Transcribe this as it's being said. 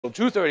So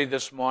 2:30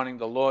 this morning,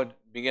 the Lord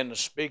began to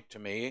speak to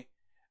me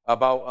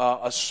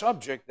about a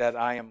subject that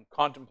I am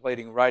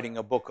contemplating writing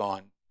a book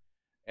on.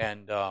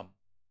 And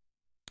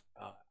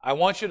I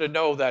want you to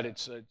know that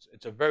it's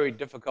a very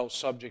difficult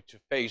subject to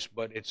face,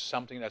 but it's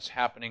something that's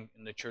happening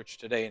in the church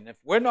today. And if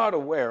we're not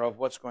aware of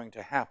what's going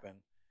to happen,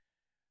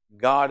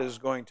 God is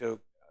going to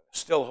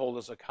still hold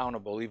us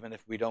accountable even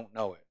if we don't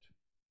know it.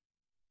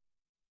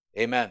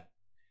 Amen.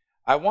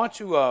 I want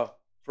to,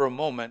 for a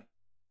moment,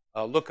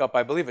 look up,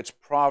 I believe it's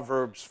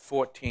Proverbs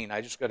 14.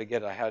 I just got to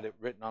get it. I had it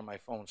written on my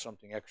phone,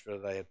 something extra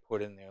that I had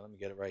put in there. Let me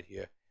get it right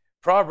here.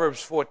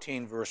 Proverbs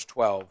 14, verse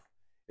 12.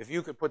 If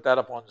you could put that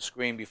up on the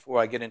screen before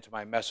I get into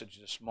my message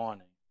this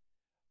morning.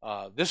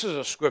 This is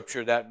a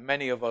scripture that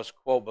many of us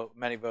quote, but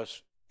many of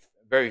us,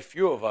 very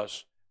few of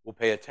us, will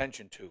pay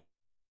attention to.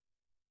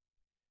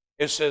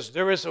 It says,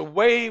 "There is a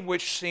way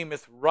which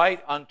seemeth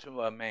right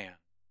unto a man."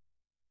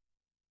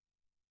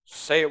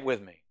 Say it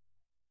with me.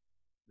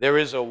 "There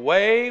is a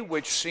way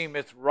which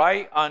seemeth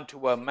right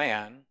unto a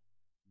man,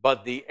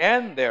 but the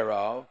end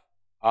thereof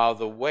are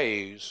the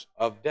ways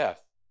of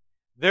death."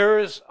 There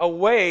is a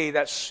way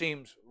that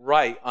seems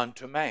right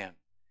unto man.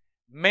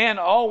 Man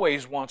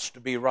always wants to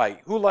be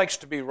right. Who likes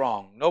to be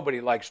wrong? Nobody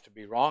likes to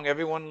be wrong.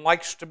 Everyone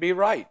likes to be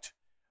right.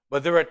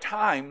 But there are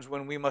times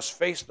when we must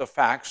face the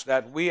facts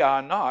that we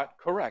are not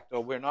correct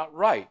or we're not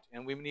right,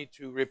 and we need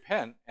to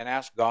repent and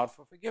ask God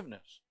for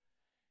forgiveness.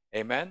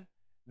 Amen?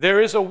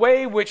 There is a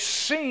way which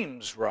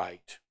seems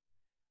right.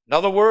 In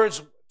other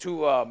words,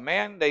 to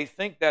man, they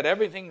think that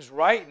everything's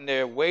right in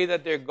their way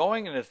that they're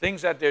going and the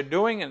things that they're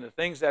doing and the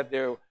things that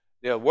they're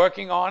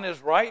working on is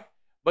right.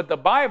 But the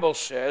Bible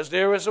says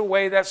there is a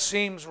way that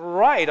seems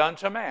right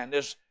unto man.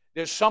 There's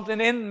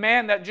something in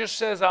man that just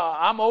says,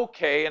 I'm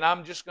okay and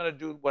I'm just going to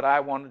do what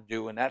I want to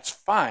do, and that's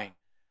fine.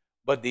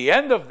 But the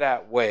end of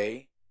that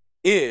way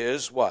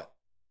is what?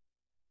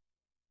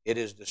 It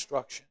is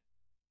destruction.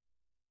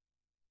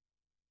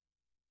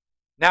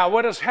 Now,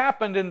 what has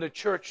happened in the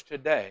church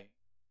today,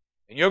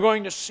 and you're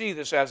going to see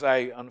this as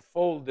I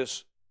unfold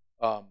this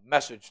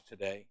message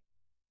today,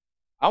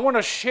 I want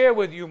to share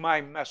with you my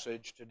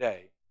message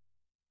today.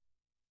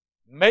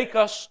 Make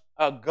us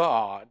a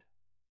God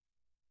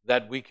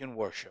that we can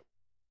worship.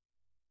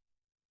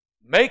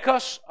 Make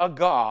us a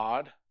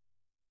God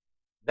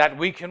that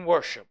we can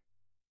worship.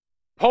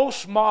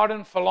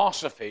 Postmodern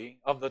philosophy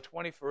of the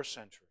 21st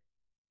century.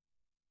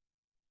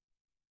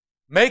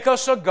 Make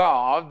us a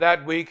God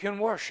that we can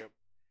worship.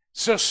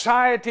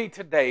 Society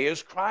today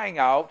is crying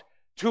out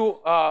to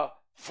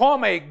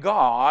form a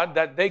God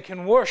that they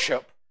can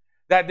worship,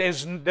 that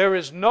there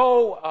is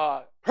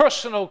no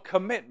personal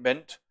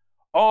commitment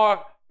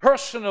or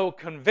personal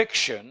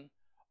conviction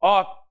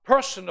or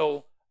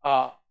personal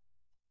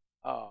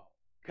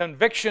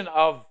conviction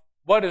of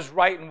what is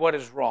right and what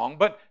is wrong,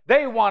 but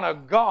they want a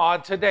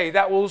God today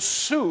that will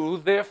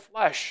soothe their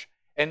flesh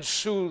and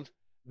soothe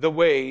the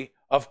way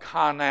of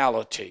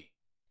carnality.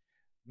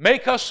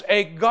 Make us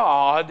a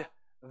God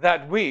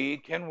that we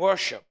can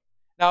worship.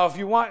 Now, if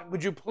you want,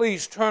 would you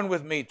please turn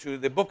with me to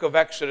the book of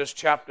Exodus,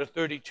 chapter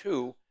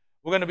 32.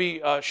 We're going to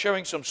be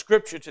sharing some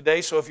scripture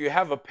today, so if you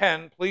have a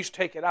pen, please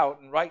take it out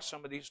and write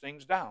some of these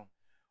things down.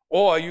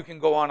 Or you can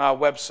go on our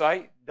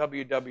website,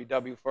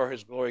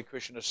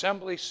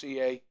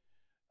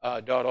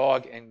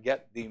 www.forhisglorychristianassembly.org, and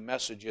get the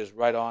messages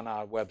right on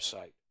our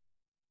website.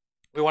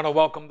 We want to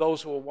welcome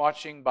those who are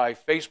watching by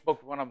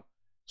Facebook. We want to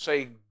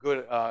say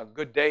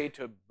good day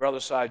to Brother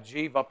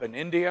Sajeev up in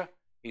India.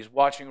 He's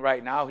watching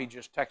right now. He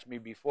just texted me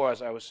before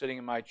as I was sitting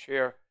in my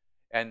chair,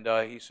 and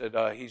he said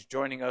he's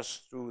joining us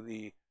through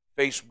the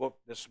Facebook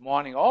this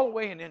morning, all the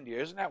way in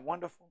India. Isn't that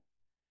wonderful?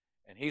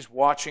 And he's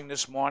watching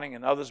this morning,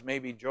 and others may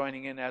be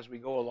joining in as we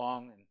go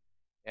along.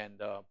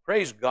 And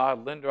praise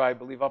God. Linda, I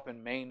believe, up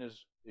in Maine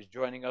is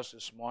joining us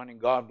this morning.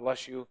 God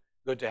bless you.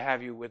 Good to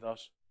have you with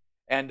us.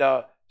 And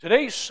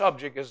today's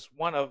subject is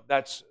one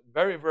that's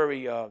very,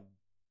 very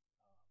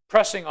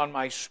pressing on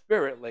my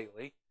spirit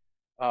lately.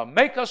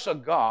 Make us a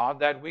God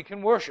that we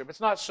can worship. It's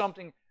not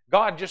something,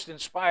 God just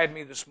inspired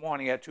me this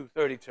morning at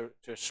 2:30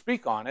 to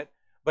speak on it,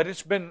 but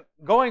it's been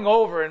going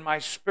over in my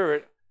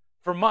spirit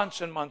for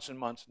months and months and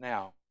months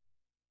now.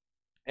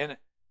 And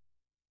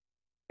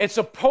it's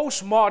a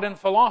postmodern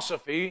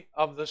philosophy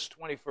of this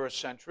 21st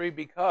century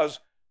because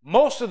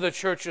most of the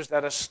churches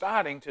that are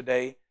starting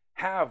today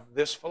have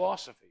this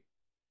philosophy.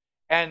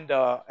 And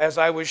as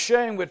I was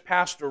sharing with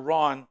Pastor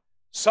Ron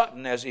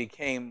Sutton as he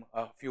came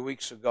a couple of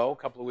weeks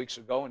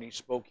ago, and he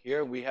spoke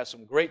here. We had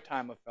some great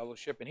time of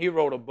fellowship, and he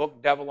wrote a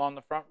book, Devil on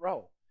the Front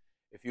Row.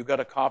 If you got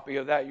a copy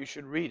of that, you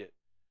should read it.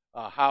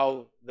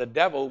 How the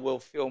devil will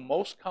feel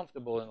most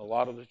comfortable in a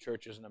lot of the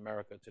churches in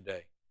America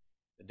today.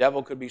 The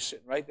devil could be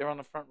sitting right there on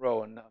the front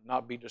row and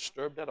not be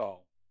disturbed at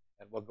all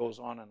at what goes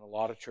on in a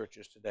lot of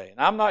churches today. And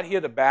I'm not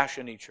here to bash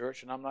any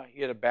church, and I'm not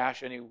here to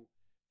bash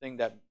anything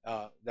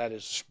that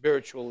is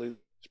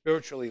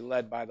spiritually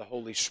led by the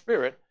Holy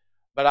Spirit.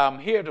 But I'm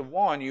here to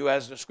warn you,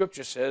 as the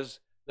Scripture says,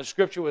 the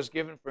Scripture was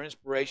given for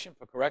inspiration,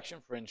 for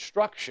correction, for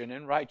instruction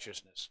in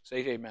righteousness.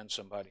 Say amen,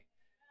 somebody,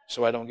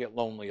 so I don't get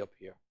lonely up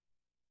here.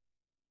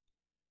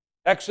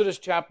 Exodus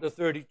chapter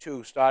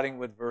 32, starting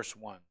with verse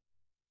 1.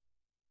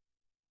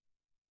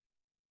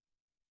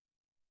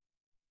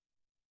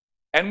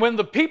 And when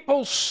the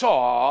people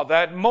saw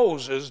that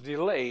Moses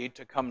delayed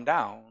to come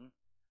down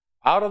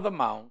out of the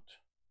mount,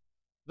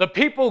 the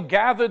people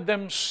gathered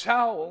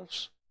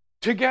themselves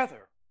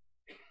together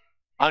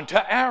unto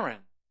Aaron,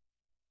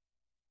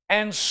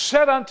 and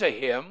said unto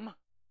him,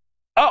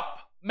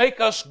 Up, make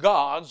us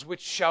gods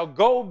which shall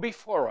go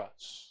before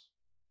us.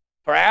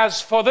 For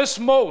as for this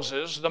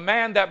Moses, the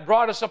man that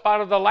brought us up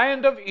out of the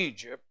land of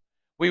Egypt,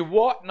 we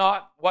wot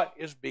not what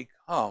is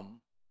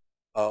become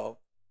of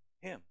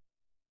him.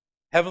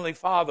 Heavenly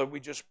Father, we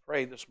just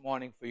pray this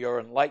morning for your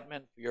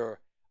enlightenment, for your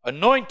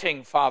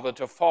anointing, Father,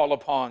 to fall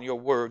upon your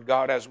word,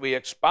 God, as we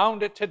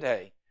expound it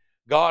today.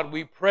 God,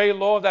 we pray,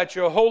 Lord, that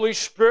your Holy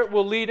Spirit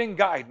will lead and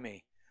guide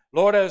me.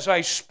 Lord, as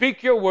I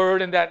speak your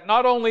word, and that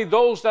not only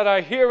those that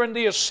are here in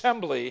the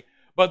assembly,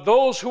 but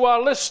those who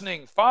are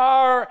listening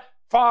far,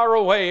 far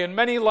away in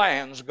many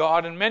lands,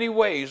 God, in many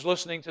ways,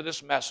 listening to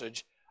this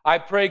message, I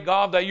pray,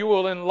 God, that you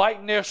will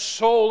enlighten their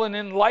soul and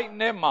enlighten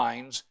their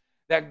minds,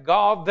 that,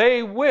 God,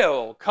 they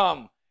will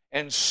come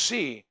and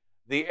see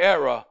the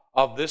error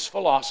of this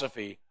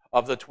philosophy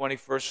of the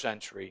 21st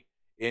century.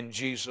 In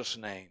Jesus'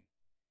 name,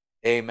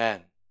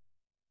 amen.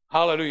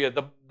 Hallelujah.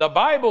 The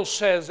Bible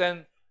says,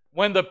 and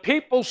when the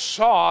people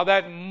saw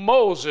that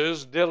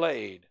Moses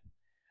delayed.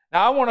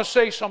 Now, I want to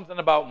say something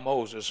about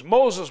Moses.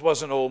 Moses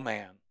was an old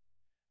man.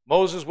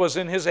 Moses was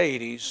in his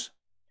 80s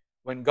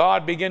when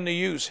God began to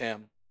use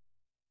him.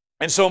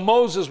 And so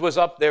Moses was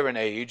up there in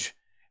age.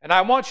 And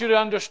I want you to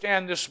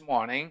understand this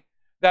morning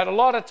that a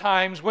lot of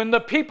times when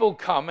the people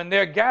come and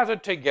they're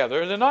gathered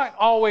together, they're not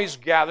always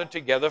gathered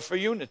together for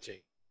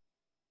unity.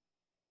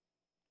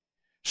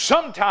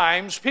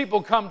 Sometimes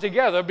people come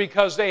together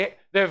because they're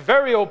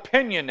very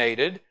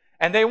opinionated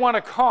and they want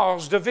to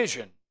cause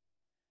division.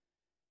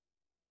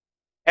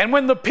 And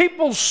when the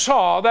people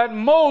saw that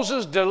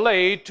Moses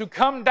delayed to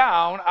come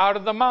down out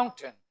of the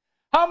mountain,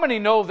 how many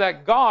know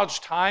that God's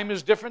time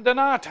is different than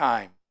our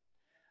time?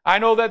 I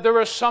know that there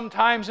are some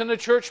times in the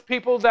church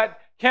people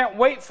that can't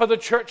wait for the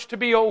church to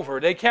be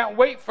over. They can't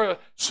wait for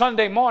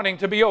Sunday morning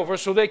to be over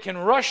so they can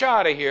rush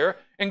out of here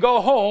and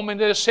go home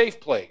into a safe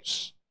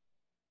place.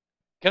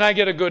 Can I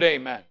get a good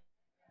amen?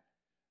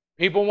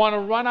 People want to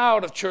run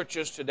out of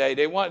churches today.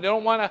 They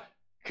don't want to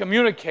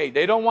communicate.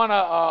 They don't want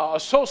to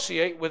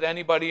associate with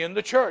anybody in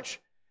the church.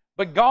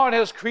 But God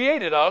has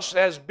created us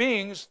as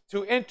beings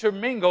to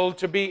intermingle,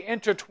 to be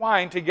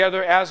intertwined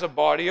together as a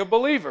body of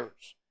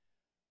believers.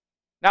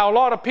 Now, a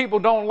lot of people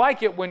don't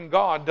like it when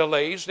God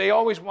delays. They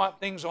always want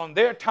things on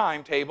their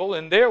timetable,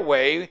 in their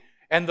way,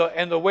 and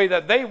the way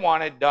that they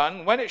want it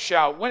done, when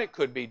it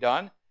could be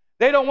done.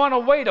 They don't want to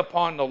wait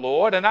upon the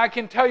Lord, and I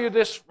can tell you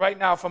this right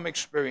now from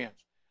experience.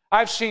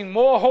 I've seen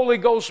more Holy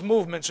Ghost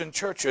movements in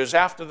churches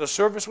after the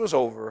service was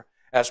over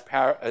as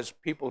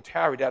people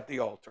tarried at the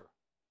altar.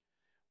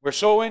 We're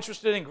so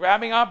interested in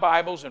grabbing our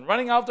Bibles and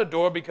running out the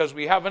door because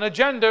we have an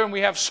agenda and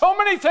we have so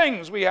many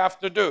things we have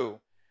to do.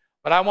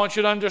 But I want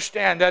you to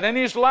understand that in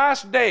these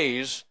last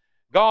days,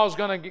 God's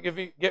going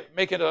to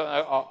make it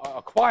a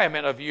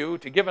requirement of you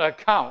to give an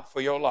account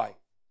for your life.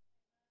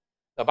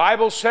 The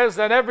Bible says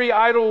that every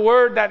idle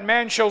word that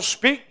man shall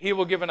speak, he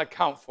will give an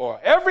account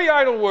for. Every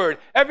idle word,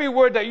 every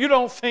word that you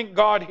don't think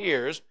God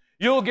hears,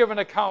 you'll give an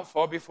account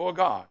for before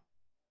God.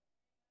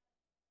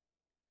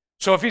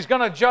 So if he's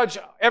going to judge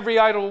every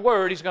idle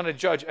word, he's going to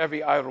judge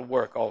every idle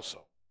work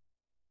also.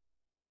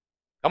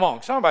 Come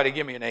on, somebody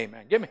give me an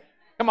amen.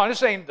 Come on,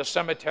 this ain't the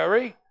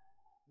cemetery.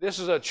 This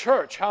is a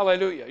church.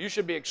 Hallelujah. You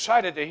should be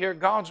excited to hear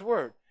God's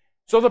word.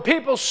 So the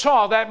people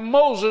saw that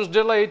Moses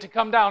delayed to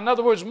come down. In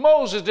other words,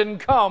 Moses didn't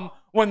come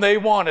when they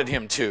wanted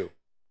him to.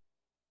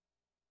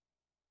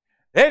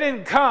 He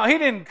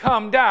didn't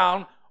come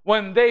down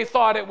when they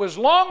thought it was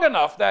long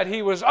enough that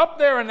he was up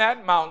there in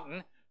that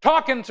mountain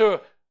talking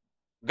to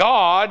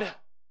God,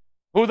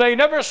 who they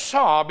never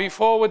saw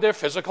before with their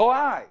physical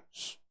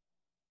eyes.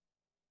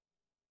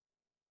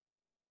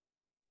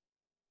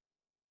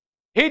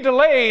 He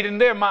delayed in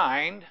their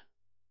mind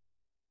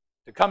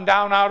to come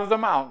down out of the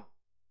mountain.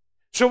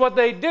 So what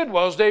they did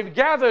was they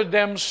gathered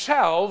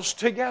themselves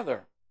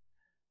together.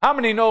 How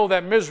many know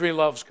that misery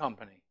loves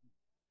company?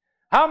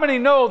 How many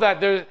know that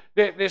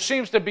there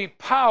seems to be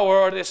power,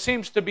 or there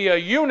seems to be a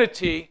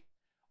unity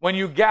when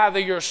you gather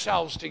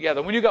yourselves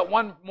together? When you got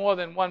more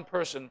than one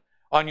person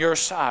on your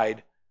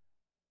side,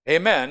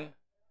 amen,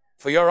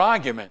 for your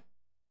argument.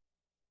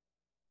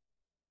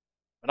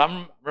 But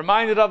I'm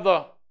reminded of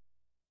the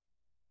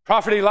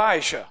prophet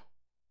Elisha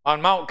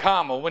on Mount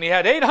Carmel when he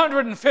had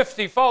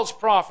 850 false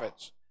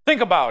prophets. Think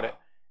about it.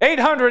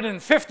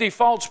 850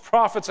 false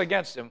prophets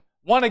against him.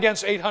 One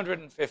against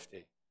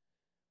 850.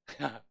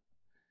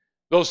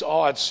 Those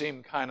odds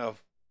seem kind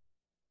of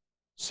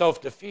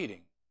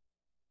self-defeating.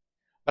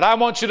 But I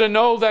want you to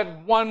know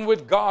that one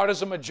with God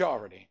is a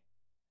majority.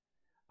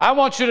 I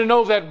want you to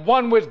know that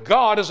one with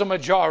God is a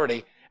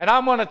majority. And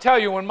I'm going to tell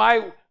you, when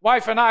my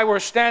wife and I were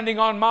standing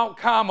on Mount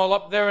Carmel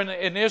up there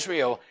in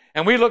Israel,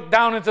 and we look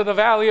down into the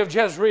valley of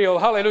Jezreel,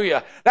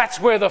 hallelujah, that's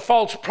where the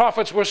false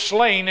prophets were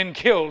slain and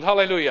killed,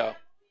 hallelujah.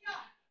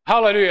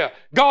 Hallelujah.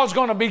 God's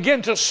going to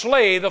begin to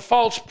slay the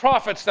false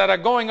prophets that are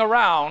going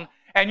around,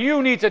 and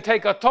you need to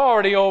take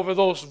authority over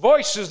those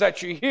voices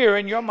that you hear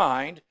in your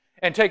mind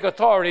and take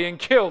authority and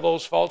kill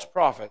those false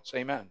prophets.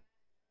 Amen.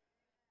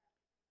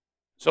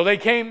 So they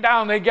came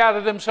down, they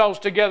gathered themselves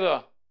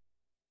together.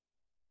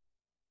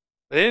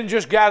 They didn't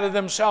just gather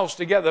themselves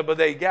together, but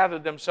they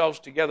gathered themselves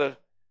together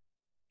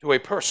to a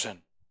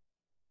person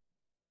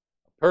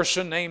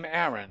named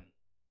Aaron.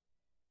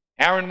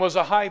 Aaron was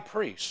a high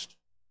priest,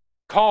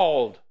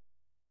 called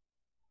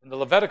in the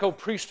Levitical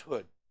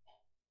priesthood,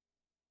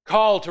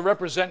 called to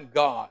represent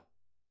God.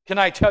 Can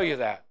I tell you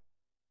that?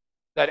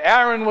 That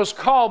Aaron was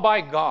called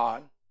by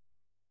God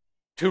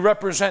to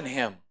represent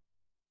him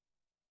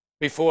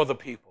before the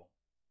people.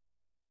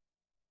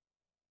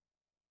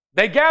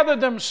 They gathered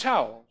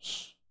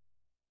themselves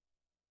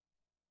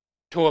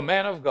to a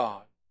man of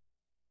God.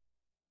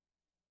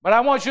 But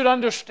I want you to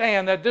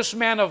understand that this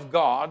man of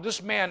God,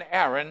 this man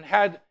Aaron,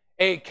 had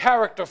a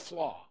character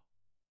flaw.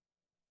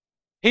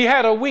 He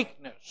had a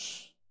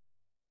weakness.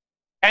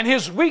 And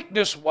his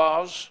weakness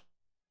was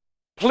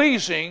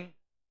pleasing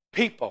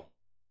people.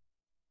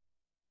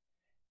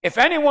 If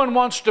anyone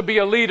wants to be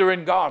a leader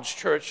in God's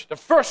church, the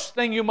first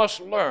thing you must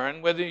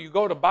learn, whether you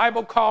go to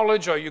Bible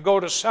college or you go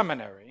to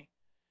seminary,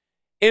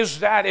 is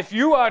that if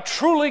you are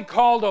truly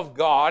called of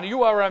God,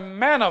 you are a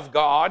man of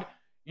God,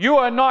 you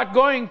are not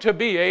going to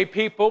be a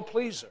people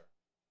pleaser.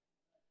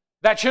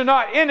 That you're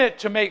not in it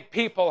to make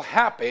people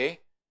happy.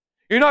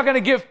 You're not going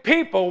to give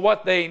people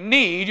what they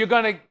need. You're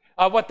going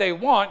to what they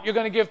want. You're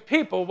going to give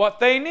people what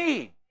they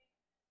need.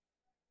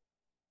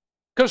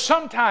 Because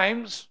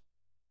sometimes,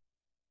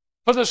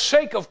 for the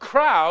sake of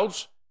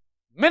crowds,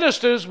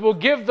 ministers will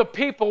give the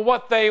people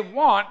what they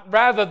want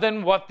rather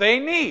than what they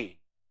need,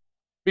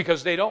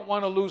 because they don't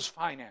want to lose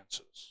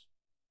finances.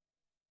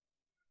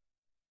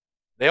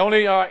 They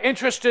only are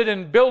interested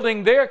in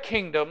building their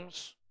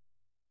kingdoms,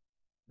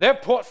 their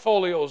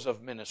portfolios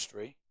of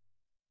ministry,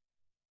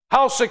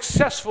 how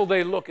successful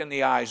they look in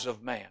the eyes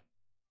of man.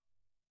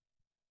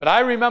 But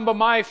I remember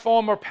my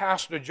former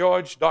pastor,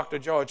 Dr.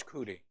 George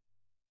Cootie.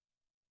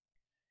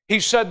 He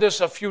said this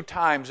a few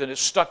times, and it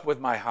stuck with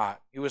my heart.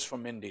 He was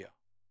from India.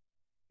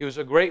 He was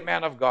a great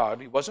man of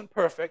God. He wasn't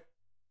perfect,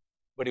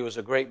 but he was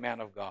a great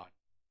man of God,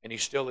 and he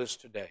still is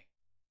today.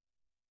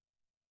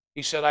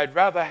 He said, I'd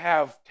rather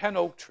have 10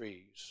 oak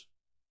trees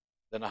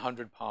than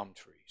 100 palm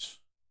trees.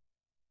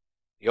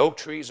 The oak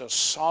trees are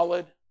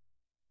solid,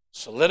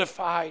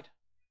 solidified,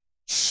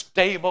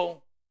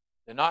 stable.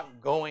 They're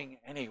not going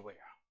anywhere.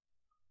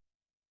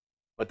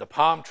 But the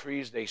palm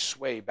trees, they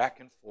sway back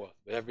and forth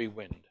with every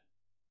wind.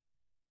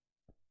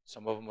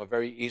 Some of them are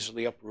very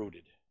easily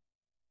uprooted.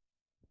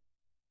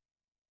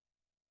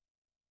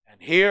 And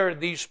here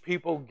these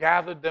people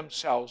gathered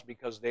themselves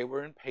because they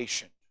were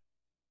impatient.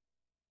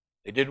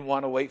 They didn't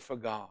want to wait for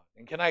God.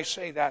 And can I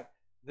say that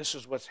this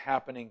is what's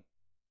happening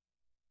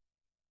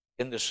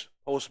in this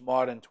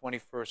postmodern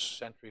 21st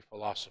century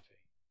philosophy?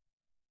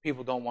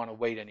 People don't want to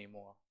wait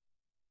anymore.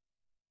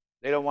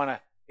 They don't want to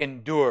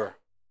endure.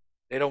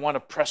 They don't want to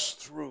press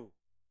through.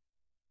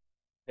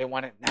 They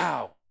want it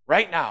now,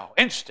 right now,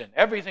 instant.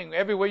 Everything,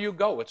 everywhere you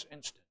go, it's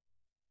instant.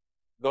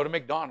 Go to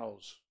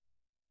McDonald's,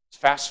 it's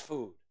fast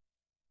food.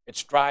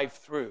 It's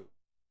drive-through.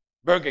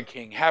 Burger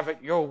King, have it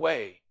your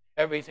way.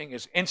 Everything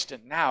is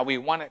instant now. We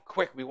want it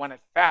quick. We want it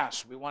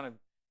fast. We want it.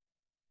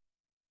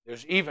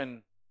 There's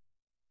even,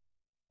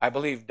 I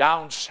believe,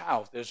 down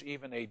south, there's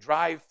even a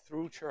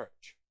drive-through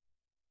church.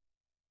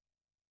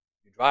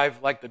 You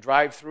drive like the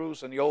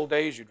drive-throughs in the old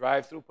days. You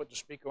drive through, put the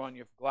speaker on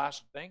your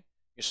glass thing.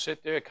 You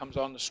sit there. It comes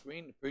on the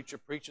screen. The preacher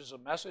preaches a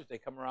message. They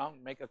come around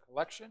and make a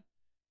collection,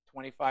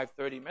 25,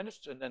 30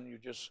 minutes, and then you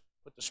just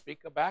put the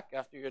speaker back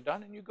after you're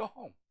done and you go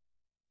home.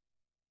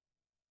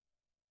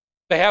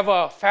 They have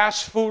a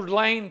fast food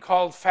lane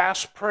called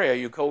fast prayer.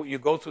 You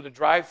go through the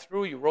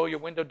drive-through, you roll your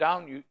window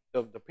down,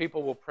 the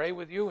people will pray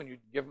with you, and you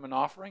give them an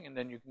offering, and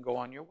then you can go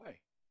on your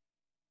way.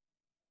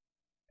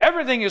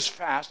 Everything is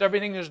fast.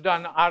 Everything is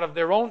done out of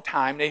their own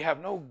time. They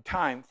have no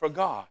time for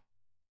God.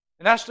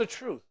 And that's the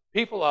truth.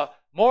 People are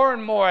more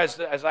and more, as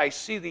I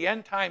see the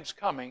end times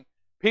coming,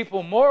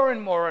 people more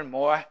and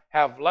more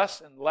have less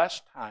and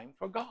less time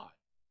for God.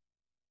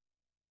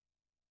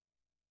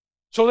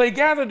 So they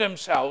gathered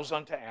themselves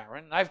unto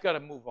Aaron, and I've got to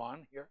move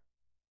on here.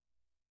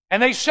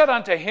 And they said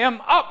unto him,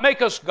 Up,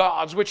 make us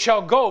gods, which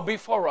shall go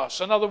before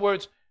us. In other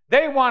words,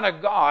 they want a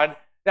God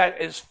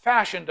that is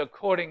fashioned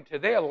according to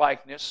their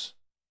likeness,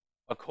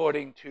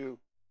 according to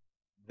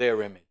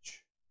their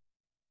image.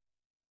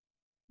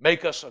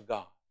 Make us a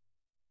God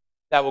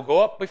that will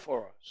go up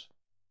before us.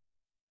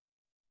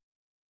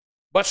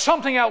 But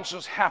something else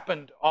has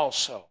happened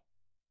also.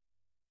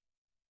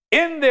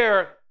 In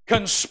their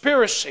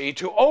conspiracy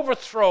to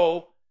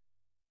overthrow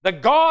the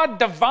God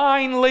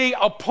divinely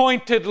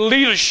appointed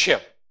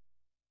leadership,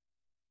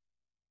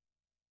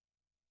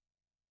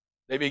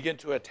 they begin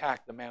to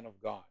attack the man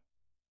of God.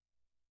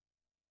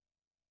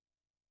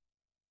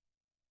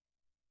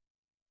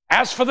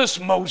 As for this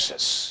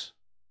Moses,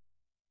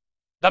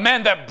 the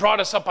man that brought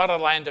us up out of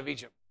the land of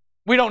Egypt,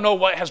 we don't know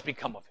what has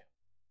become of him.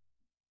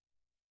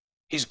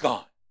 He's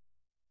gone.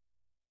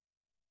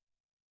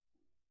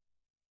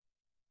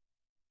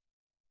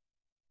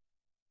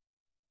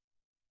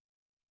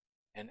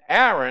 And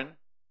Aaron,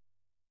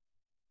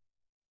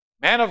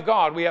 man of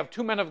God, we have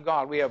two men of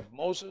God. We have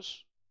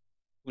Moses,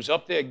 who's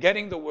up there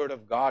getting the word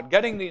of God,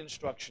 getting the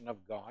instruction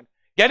of God,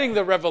 getting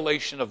the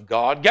revelation of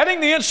God, getting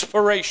the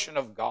inspiration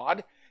of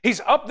God. He's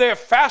up there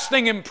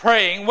fasting and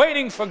praying,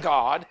 waiting for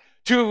God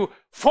to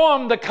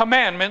form the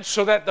commandments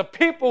so that the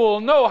people will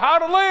know how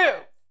to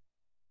live.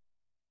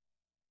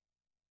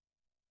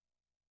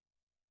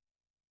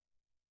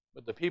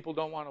 But the people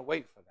don't want to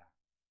wait for that.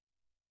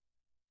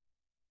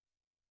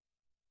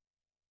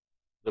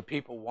 The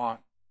people want,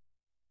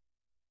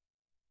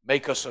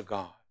 make us a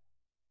God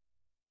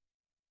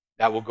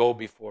that will go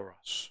before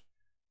us.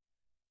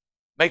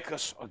 Make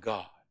us a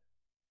God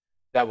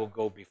that will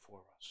go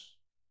before us.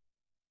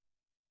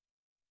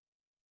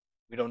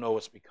 We don't know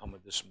what's become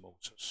of this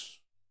Moses.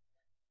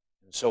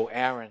 And so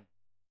Aaron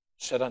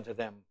said unto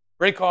them,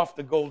 break off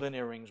the golden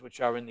earrings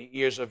which are in the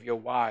ears of your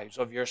wives,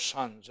 of your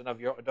sons, and of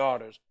your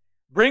daughters.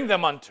 Bring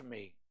them unto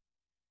me.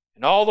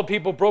 And all the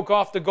people broke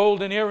off the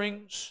golden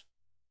earrings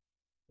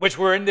which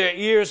were in their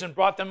ears and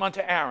brought them unto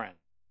Aaron.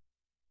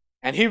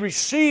 And he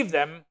received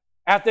them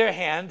at their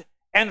hand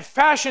and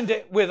fashioned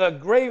it with a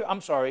grave.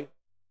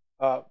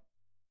 Let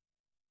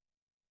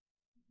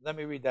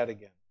me read that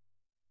again.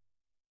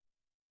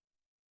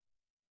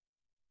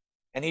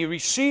 And he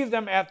received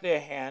them at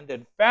their hand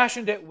and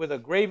fashioned it with a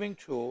graving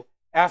tool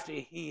after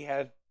he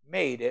had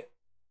made it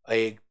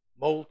a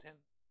molten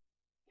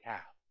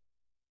calf.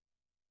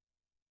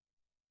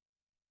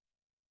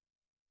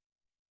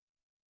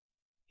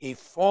 He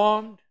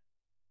formed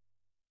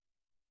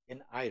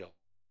an idol.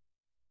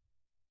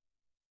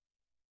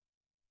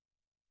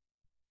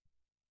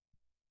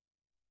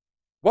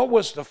 What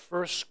was the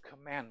first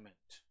commandment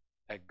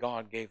that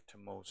God gave to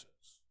Moses?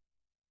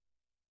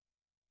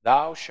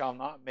 Thou shalt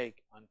not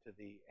make unto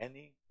thee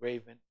any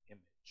graven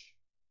image.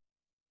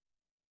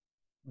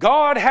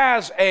 God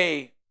has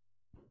a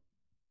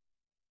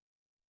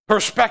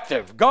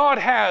perspective. God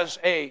has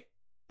a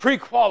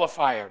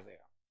pre-qualifier there.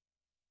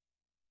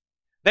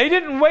 They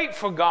didn't wait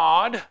for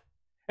God,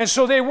 and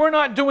so they were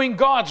not doing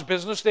God's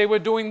business, they were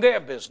doing their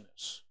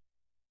business.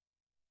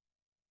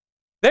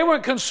 They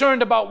weren't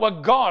concerned about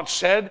what God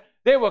said,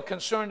 they were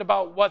concerned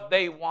about what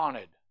they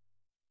wanted.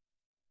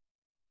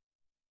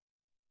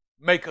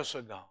 Make us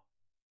a God.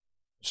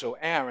 So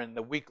Aaron,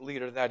 the weak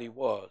leader that he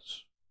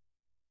was,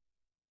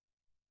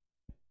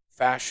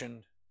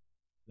 fashioned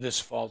this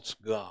false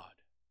god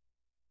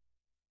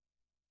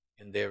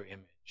in their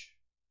image.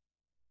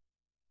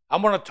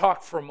 I'm going to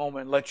talk for a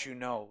moment and let you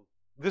know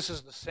this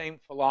is the same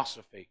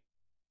philosophy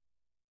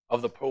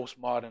of the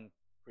postmodern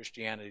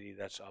Christianity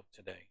that's up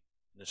today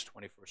in this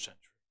 21st century.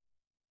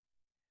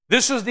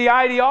 This is the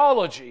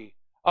ideology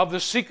of the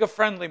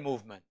seeker-friendly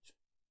movement,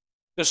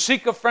 the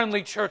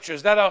seeker-friendly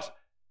churches that are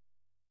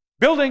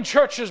building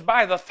churches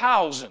by the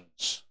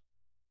thousands.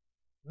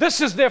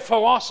 This is their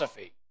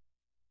philosophy.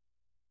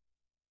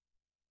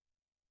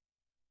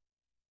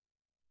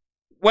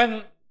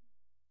 When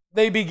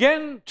they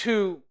begin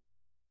to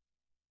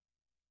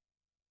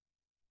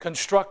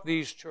construct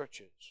these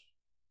churches,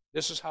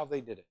 this is how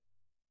they did it.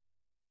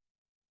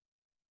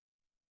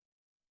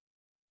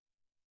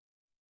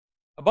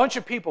 A bunch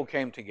of people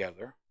came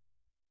together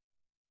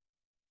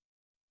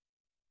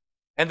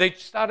and they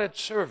started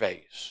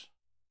surveys.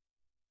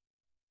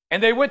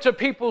 And they went to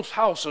people's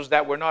houses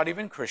that were not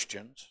even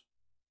Christians.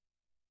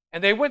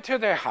 And they went to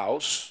their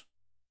house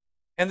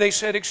and they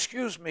said,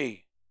 "Excuse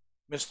me,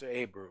 Mr.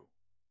 Abreu,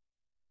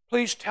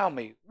 please tell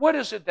me, what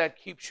is it that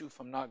keeps you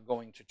from not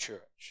going to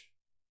church?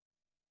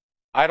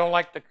 I don't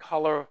like the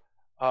color.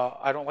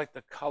 I don't like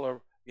the color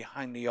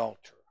behind the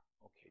altar."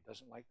 Okay,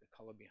 doesn't like the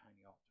color behind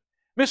the altar.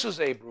 "Mrs.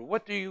 Abreu,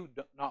 what do you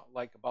not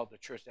like about the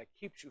church that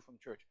keeps you from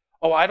church?"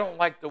 "Oh, I don't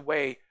like the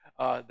way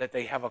that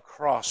they have a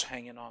cross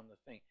hanging on the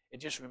thing. It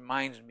just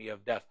reminds me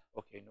of death."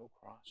 "Okay, no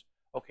cross."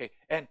 "Okay,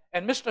 and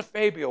Mr.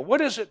 Fabio,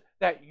 what is it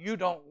that you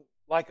don't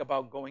like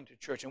about going to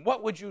church? And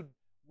what would you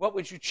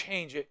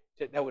change it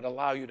that would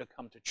allow you to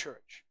come to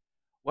church?"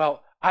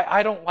 "Well,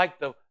 I don't like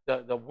the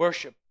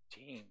worship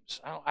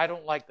teams. I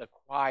don't like the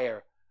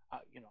choir."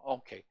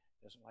 Okay,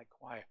 doesn't like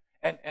choir.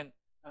 And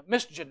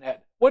Miss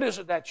Jeanette, what is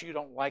it that you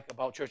don't like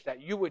about church that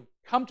you would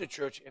come to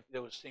church if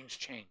there was things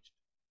changed?"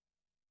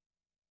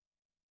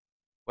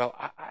 "Well,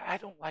 I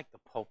don't like the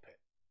pulpit.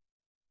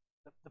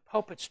 The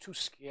pulpit's too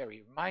scary.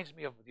 It reminds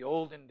me of the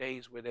olden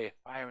days where they had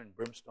fire and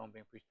brimstone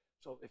being preached.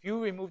 So if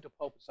you remove the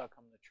pulpits, I'll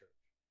come to church."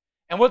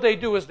 And what they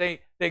do is they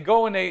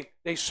go and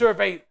they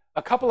survey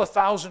a couple of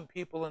thousand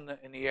people in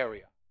the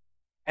area.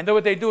 And then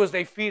what they do is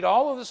they feed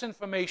all of this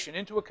information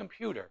into a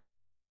computer.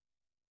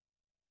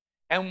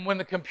 And when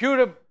the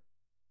computer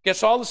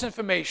gets all this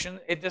information,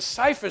 it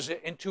deciphers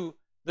it into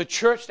the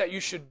church that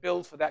you should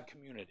build for that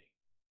community.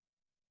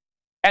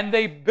 And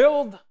they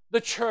build the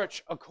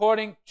church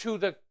according to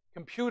the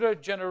computer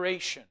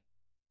generation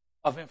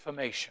of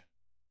information.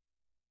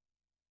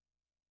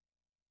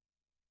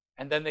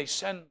 And then they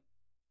send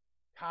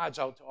cards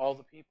out to all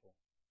the people.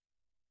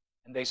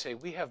 And they say,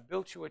 we have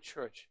built you a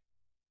church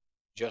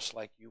just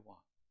like you want.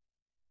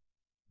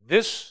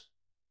 This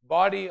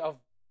body of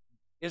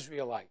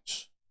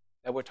Israelites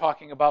that we're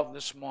talking about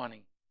this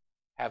morning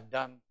have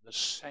done the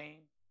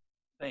same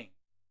thing.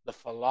 The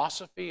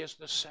philosophy is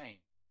the same.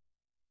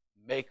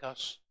 Make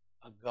us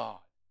a God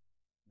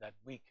that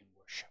we can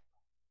worship.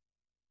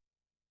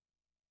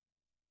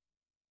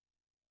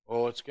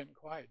 Oh, it's getting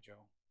quiet, Joe.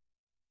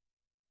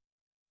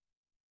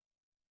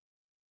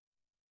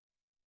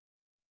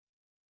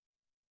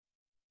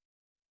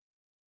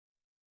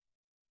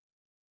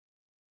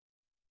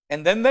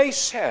 And then they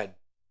said,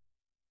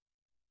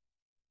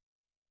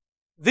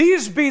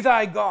 these be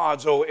thy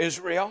gods, O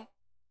Israel,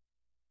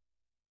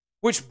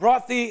 which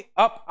brought thee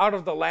up out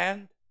of the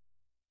land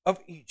of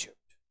Egypt.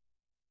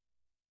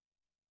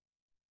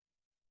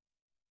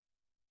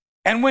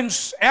 And when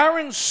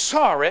Aaron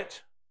saw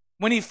it,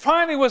 when he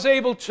finally was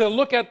able to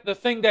look at the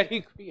thing that he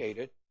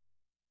created,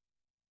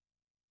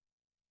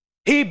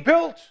 he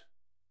built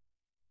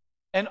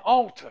an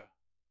altar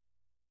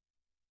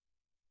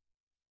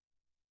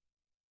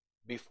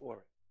before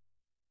it.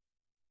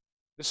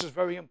 This is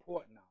very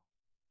important now.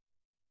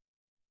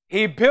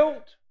 He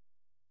built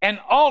an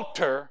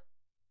altar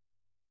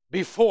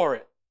before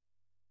it.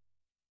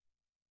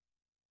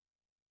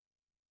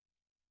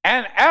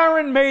 And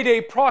Aaron made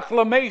a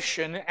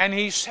proclamation, and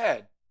he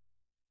said,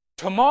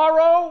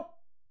 tomorrow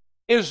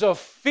is a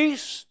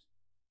feast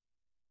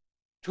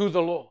to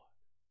the Lord.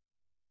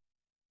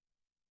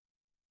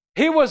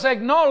 He was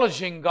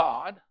acknowledging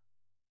God,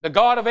 the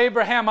God of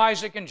Abraham,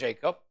 Isaac, and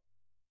Jacob.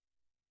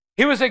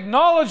 He was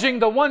acknowledging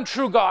the one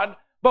true God,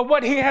 but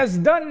what he has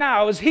done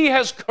now is he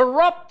has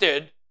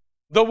corrupted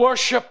the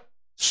worship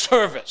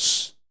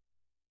service.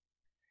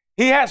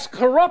 He has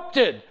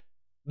corrupted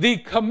the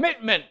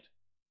commitment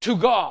to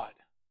God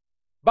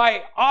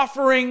by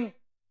offering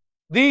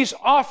these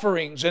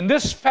offerings in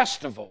this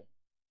festival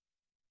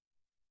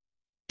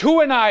to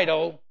an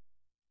idol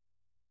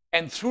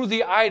and through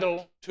the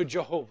idol to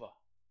Jehovah.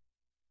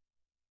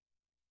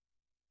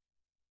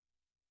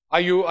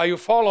 Are you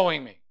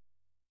following me?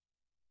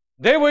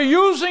 They were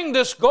using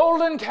this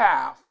golden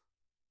calf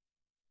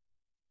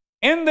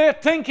in their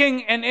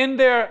thinking and in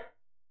their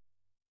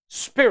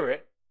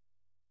spirit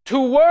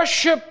to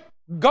worship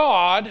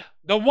God,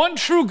 the one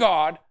true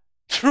God,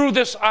 through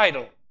this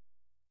idol.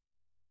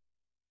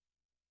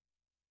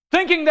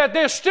 Thinking that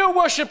they're still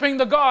worshiping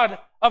the God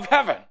of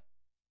heaven.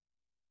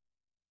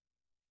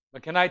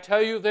 But can I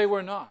tell you, they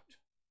were not.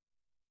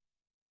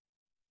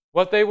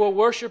 What they were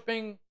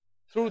worshiping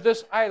through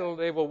this idol,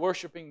 they were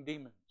worshiping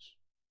demons.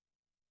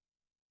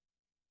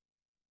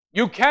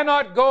 You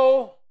cannot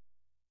go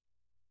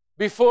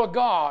before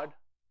God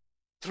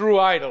through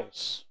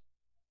idols.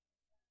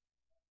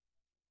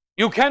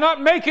 You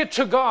cannot make it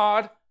to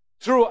God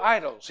through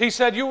idols. He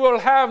said, you will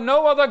have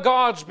no other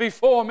gods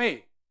before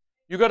me.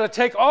 You've got to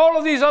take all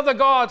of these other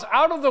gods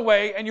out of the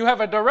way, and you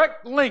have a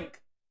direct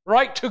link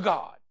right to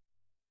God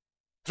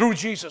through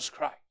Jesus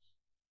Christ.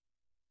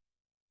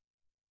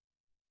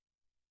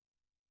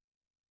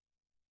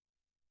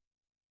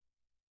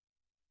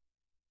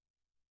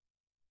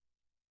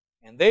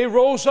 And they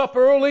rose up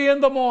early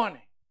in the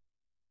morning.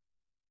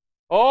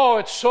 Oh,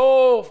 it's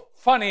so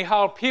funny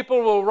how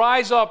people will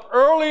rise up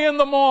early in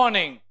the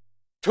morning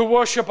to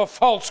worship a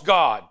false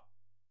god.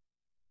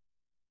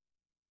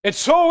 It's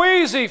so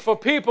easy for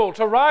people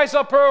to rise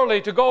up early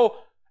to go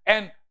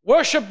and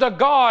worship the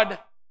god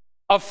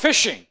of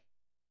fishing.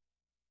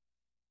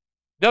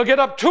 They'll get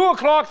up 2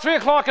 o'clock, 3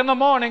 o'clock in the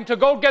morning to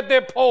go get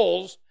their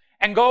poles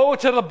and go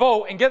to the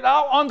boat and get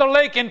out on the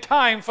lake in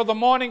time for the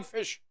morning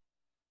fish.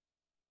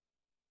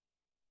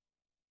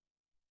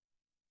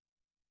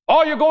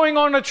 Or you're going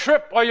on a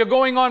trip, or you're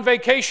going on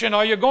vacation,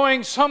 or you're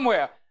going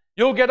somewhere.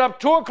 You'll get up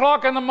 2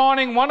 o'clock in the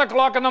morning, 1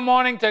 o'clock in the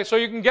morning, so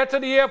you can get to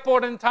the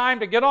airport in time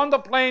to get on the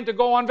plane to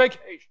go on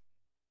vacation.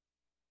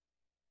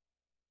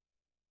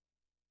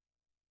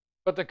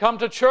 But to come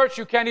to church,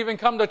 you can't even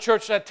come to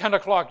church at 10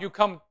 o'clock. You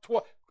come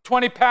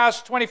 20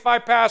 past,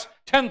 25 past,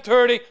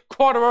 10:30,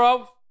 quarter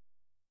of.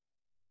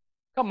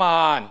 Come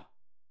on.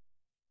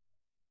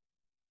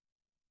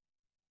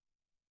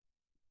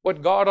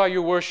 What God are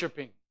you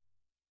worshiping?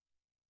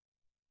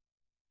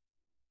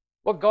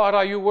 What God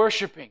are you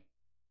worshiping?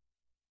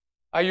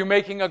 Are you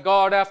making a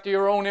God after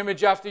your own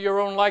image, after your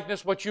own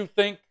likeness, what you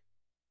think,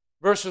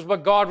 versus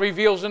what God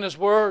reveals in His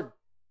Word?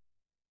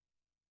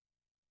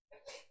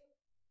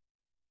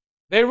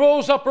 They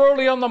rose up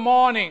early in the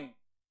morning.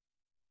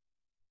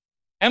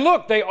 And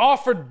look, they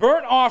offered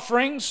burnt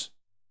offerings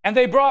and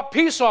they brought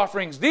peace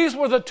offerings. These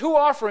were the two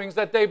offerings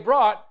that they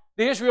brought,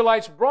 the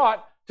Israelites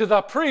brought to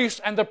the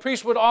priest, and the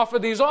priest would offer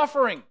these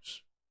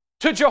offerings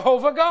to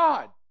Jehovah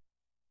God.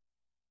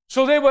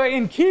 So they were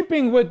in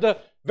keeping with the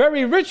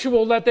very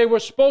ritual that they were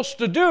supposed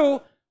to do,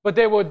 but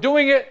they were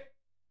doing it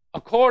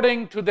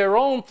according to their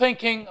own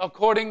thinking,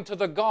 according to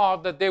the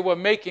God that they were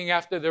making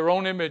after their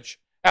own image,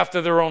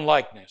 after their own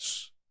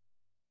likeness.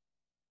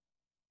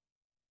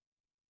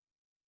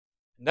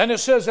 Then it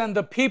says, and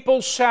the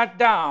people sat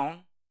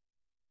down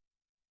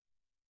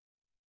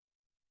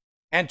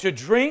and to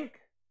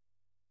drink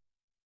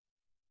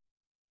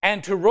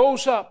and to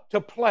rose up to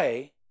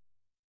play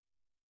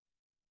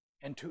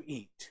and to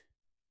eat.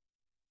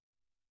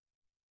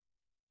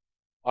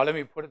 Or let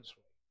me put it this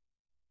way.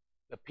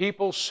 The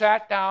people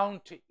sat down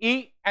to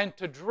eat and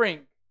to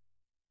drink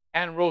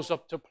and rose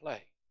up to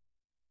play.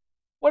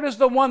 What is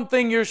the one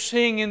thing you're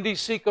seeing in these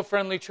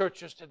seeker-friendly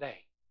churches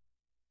today?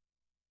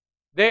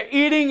 They're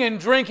eating and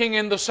drinking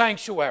in the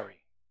sanctuary.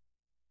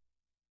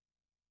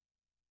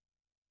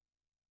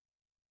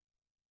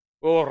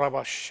 Oh,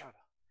 Rabashada.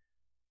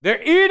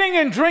 They're eating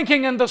and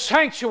drinking in the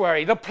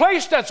sanctuary, the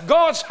place that's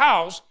God's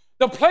house,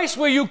 the place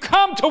where you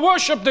come to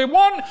worship the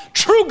one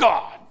true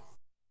God.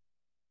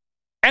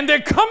 And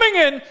they're coming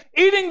in,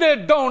 eating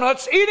their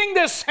donuts, eating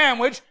their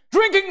sandwich,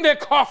 drinking their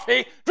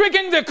coffee,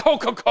 drinking their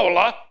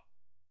Coca-Cola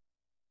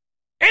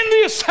in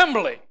the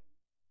assembly.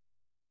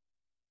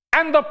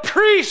 And the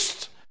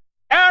priest,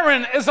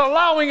 Aaron, is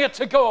allowing it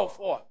to go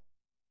forth,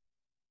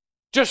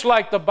 just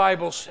like the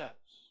Bible says.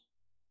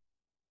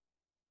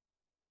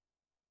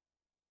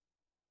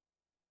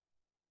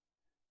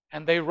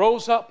 And they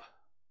rose up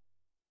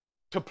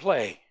to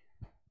play.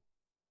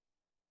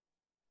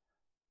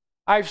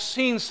 I've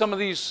seen some of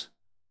these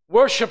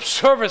worship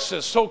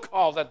services,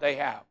 so-called, that they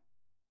have.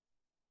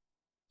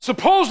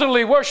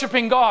 Supposedly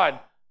worshiping God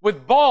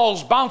with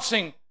balls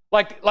bouncing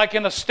like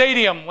in a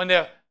stadium when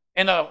they're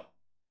in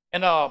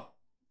a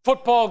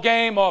football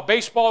game or a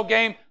baseball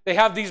game. They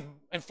have these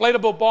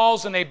inflatable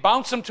balls and they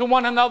bounce them to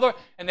one another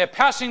and they're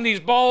passing these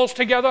balls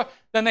together.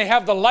 Then they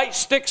have the light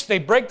sticks. They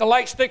break the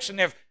light sticks and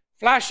they're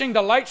flashing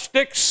the light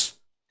sticks.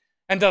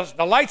 And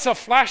the lights are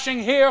flashing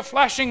here,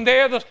 flashing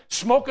there. The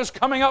smoke is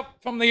coming up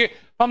from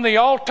the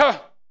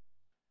altar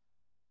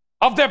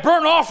of their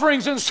burnt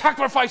offerings and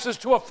sacrifices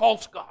to a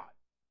false god.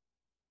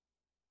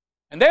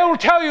 And they will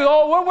tell you,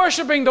 oh, we're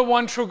worshiping the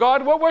one true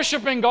God. We're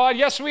worshiping God.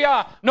 Yes, we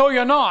are. No,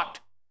 you're not.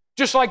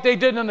 Just like they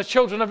did in the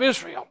children of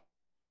Israel.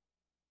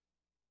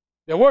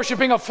 They're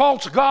worshiping a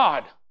false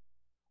god.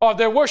 Or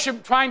they're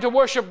trying to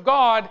worship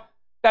God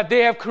that they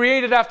have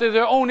created after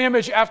their own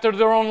image, after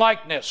their own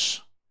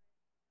likeness.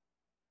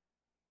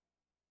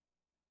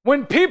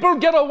 When people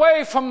get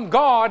away from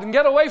God and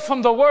get away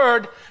from the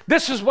Word,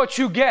 this is what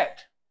you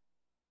get.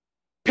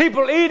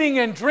 People eating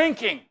and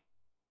drinking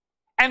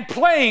and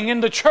playing in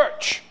the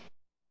church.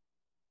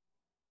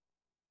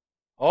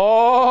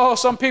 Oh,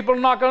 some people are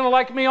not going to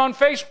like me on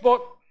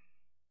Facebook,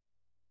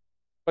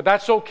 but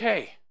that's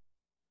okay.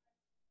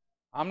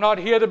 I'm not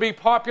here to be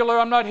popular.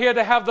 I'm not here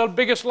to have the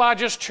biggest,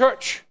 largest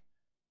church.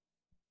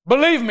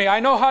 Believe me,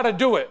 I know how to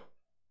do it.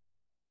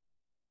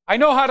 I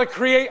know how to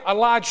create a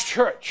large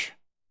church.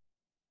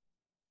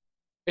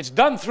 It's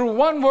done through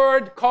one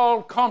word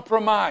called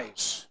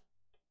compromise.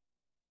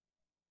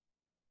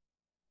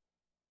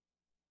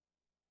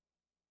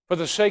 For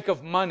the sake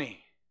of money,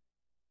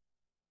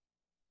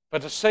 for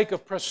the sake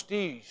of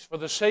prestige, for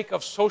the sake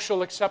of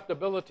social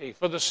acceptability,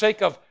 for the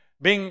sake of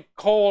being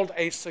called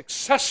a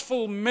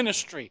successful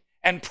ministry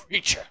and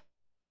preacher.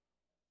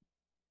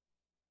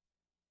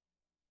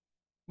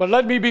 But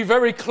let me be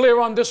very clear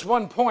on this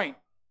one point.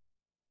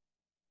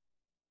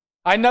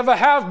 I never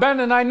have been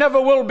and I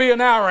never will be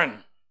an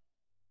Aaron.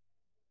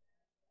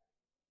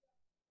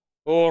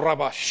 Oh,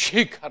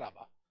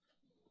 Rabashikaraba.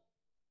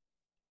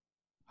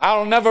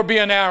 I'll never be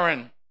an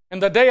Aaron.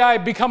 And the day I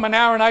become an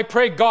Aaron, I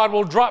pray God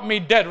will drop me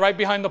dead right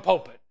behind the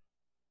pulpit.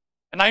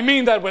 And I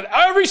mean that with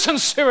every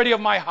sincerity of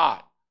my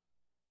heart.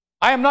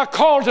 I am not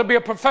called to be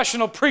a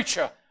professional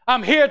preacher.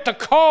 I'm here to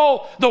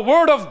call the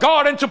Word of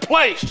God into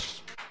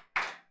place.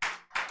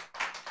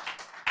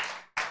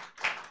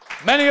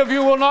 Many of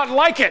you will not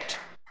like it.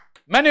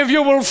 Many of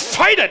you will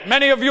fight it.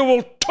 Many of you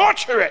will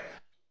torture it.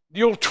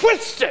 You'll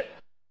twist it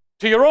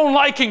to your own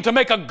liking to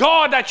make a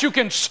God that you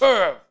can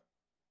serve.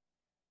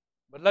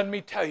 But let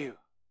me tell you,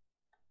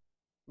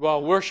 you are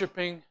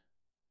worshiping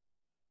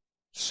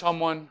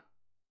someone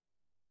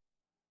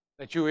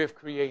that you have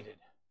created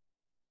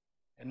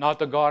and not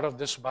the God of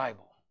this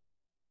Bible.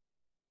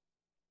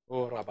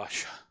 Oh,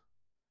 Rabasha.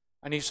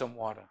 I need some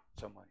water,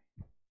 somebody.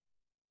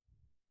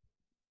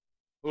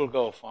 Who will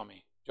go for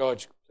me?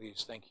 George,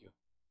 please. Thank you.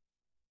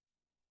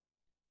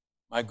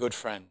 My good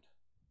friend.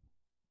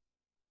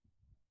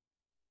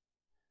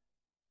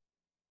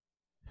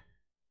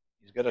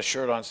 He's got a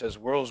shirt on that says,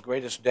 world's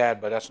greatest dad,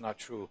 but that's not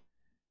true.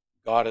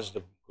 God is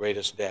the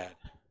greatest dad.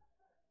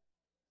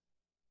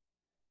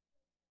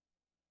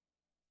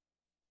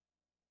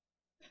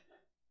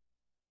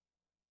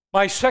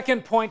 My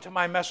second point to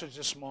my message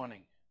this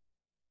morning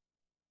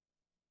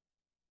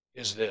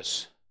is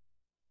this.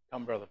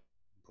 Come, brother.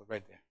 Put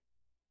right there.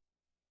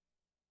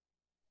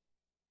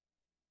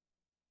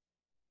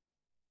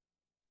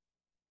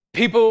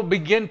 People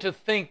begin to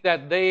think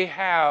that they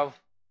have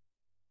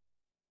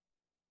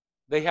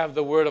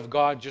the Word of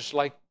God just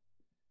like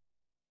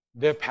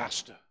their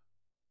pastor.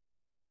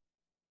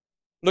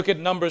 Look at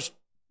Numbers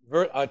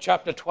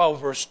chapter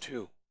 12, verse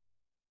 2.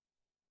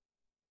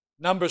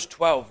 Numbers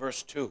 12,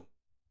 verse 2.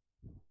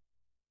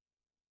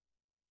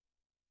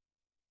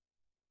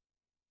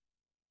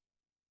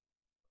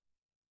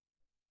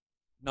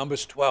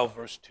 Numbers 12,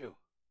 verse 2.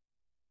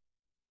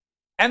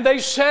 And they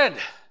said,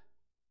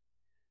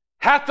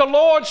 hath the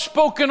Lord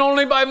spoken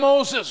only by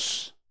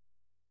Moses?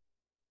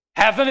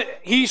 Haven't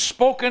he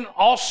spoken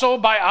also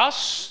by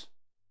us?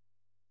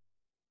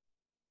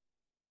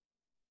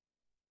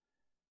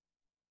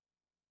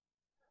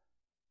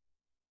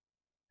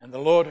 And the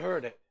Lord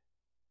heard it.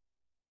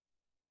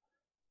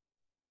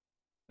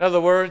 In other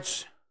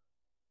words,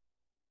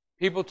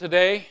 people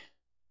today,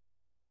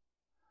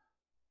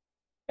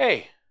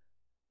 hey,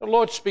 the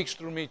Lord speaks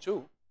through me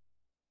too.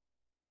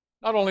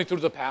 Not only through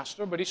the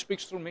pastor, but he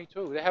speaks through me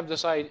too. They have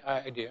this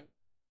idea.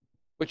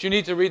 But you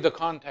need to read the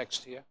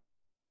context here.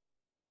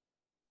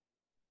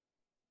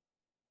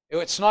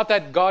 It's not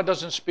that God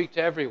doesn't speak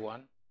to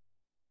everyone,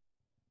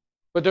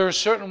 but there are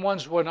certain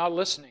ones who are not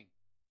listening.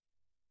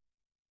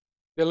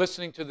 They're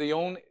listening to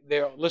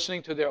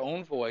their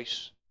own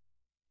voice,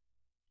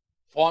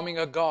 forming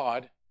a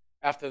God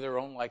after their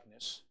own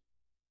likeness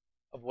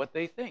of what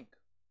they think,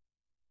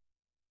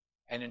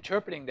 and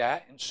interpreting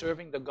that and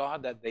serving the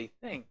God that they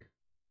think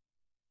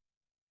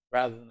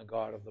rather than the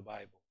God of the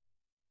Bible.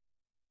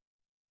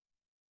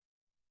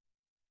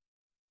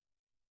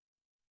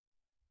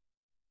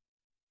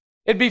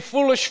 It'd be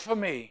foolish for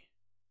me,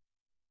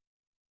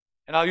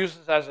 and I'll use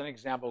this as an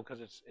example because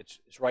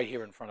it's right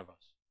here in front of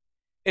us.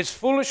 It's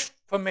foolish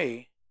for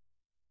me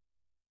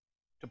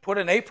to put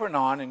an apron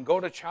on and go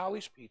to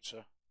Charlie's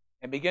Pizza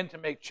and begin to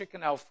make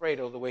chicken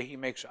Alfredo the way he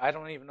makes it. I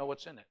don't even know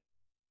what's in it.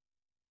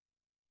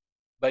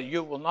 But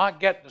you will not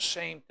get the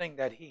same thing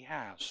that he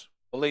has,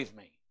 believe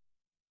me.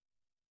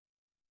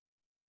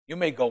 You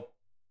may go,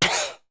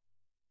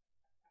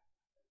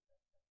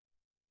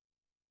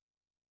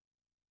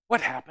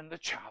 what happened to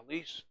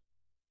Charlie's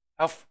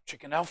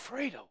chicken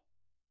Alfredo?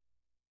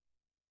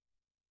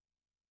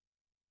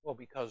 Well,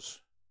 because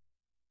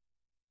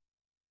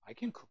I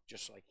can cook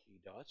just like he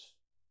does.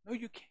 No,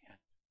 you can't.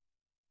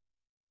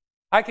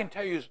 I can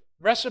tell you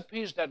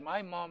recipes that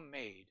my mom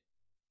made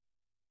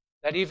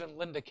that even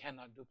Linda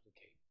cannot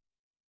duplicate.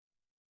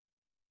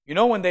 You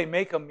know when they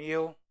make a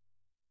meal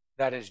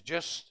that is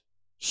just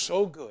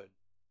so good,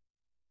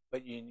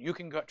 but you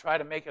can try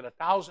to make it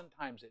 1,000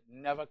 times, it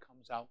never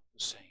comes out the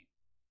same.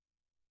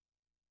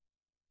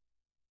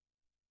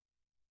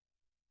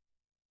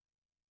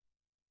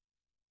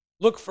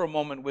 Look for a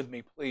moment with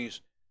me,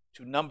 please,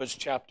 to Numbers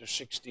chapter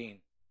 16,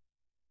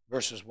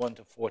 verses 1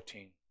 to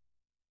 14.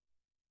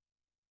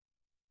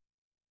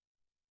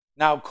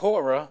 Now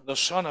Korah, the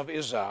son of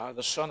Izhar,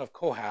 the son of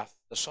Kohath,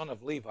 the son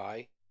of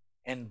Levi,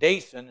 and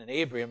Dathan and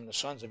Abiram, the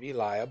sons of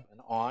Eliab,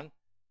 and On,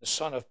 the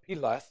son of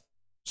Peleth,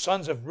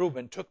 sons of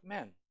Reuben, took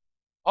men.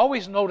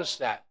 Always notice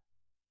that.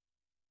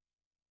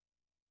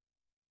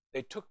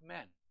 They took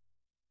men.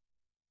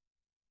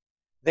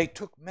 They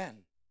took men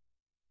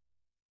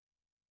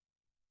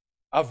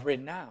of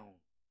renown.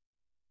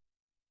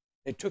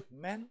 They took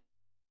men,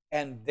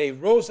 and they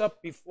rose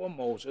up before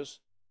Moses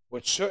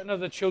with certain of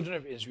the children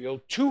of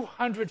Israel,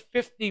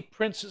 250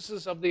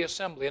 princesses of the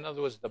assembly. In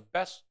other words, the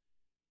best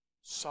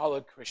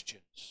solid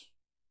Christians.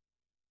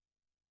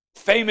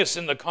 Famous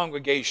in the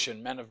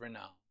congregation, men of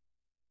renown.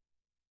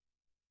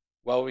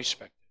 Well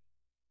respected.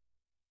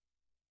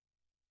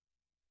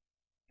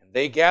 And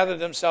they gathered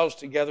themselves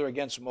together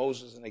against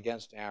Moses and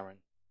against Aaron,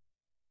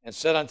 and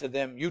said unto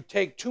them, you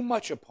take too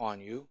much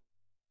upon you,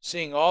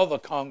 seeing all the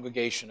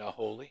congregation are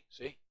holy.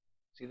 See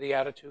the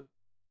attitude?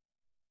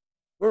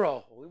 We're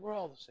all holy. We're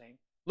all the same.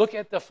 Look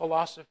at the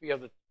philosophy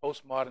of the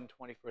postmodern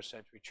 21st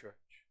century church.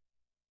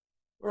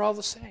 We're all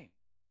the same.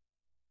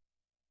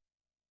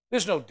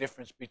 There's no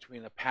difference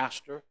between a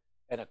pastor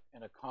and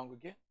a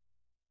congregant.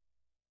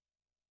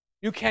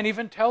 You can't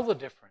even tell the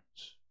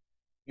difference.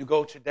 You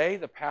go today,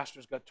 the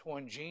pastor's got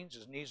torn jeans,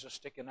 his knees are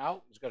sticking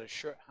out, he's got his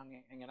shirt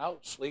hanging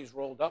out, sleeves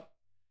rolled up.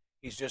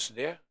 He's just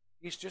there.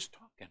 He's just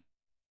talking.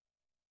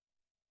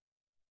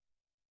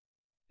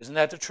 Isn't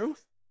that the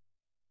truth?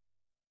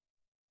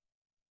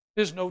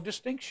 There's no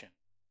distinction.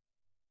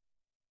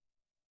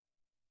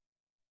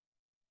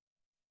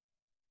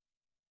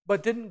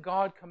 But didn't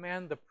God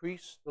command the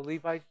priests, the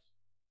Levites,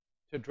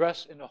 to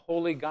dress in a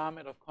holy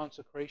garment of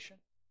consecration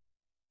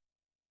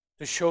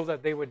to show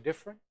that they were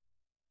different?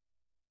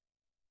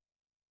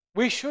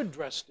 We should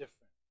dress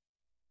different.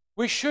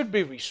 We should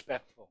be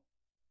respectful.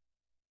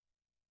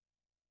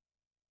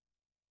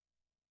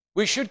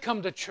 We should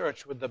come to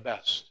church with the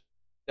best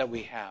that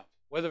we have,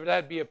 whether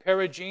that be a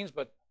pair of jeans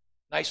but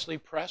nicely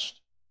pressed,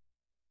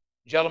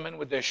 gentlemen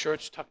with their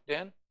shirts tucked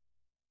in.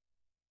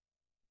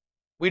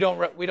 We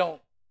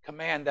don't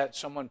command that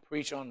someone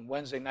preach on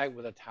Wednesday night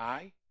with a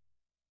tie.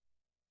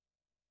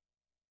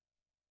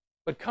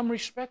 But come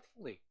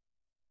respectfully.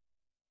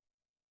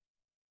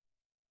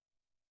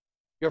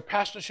 Your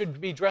pastor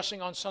should be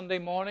dressing on Sunday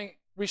morning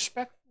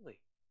respectfully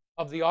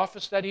of the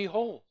office that he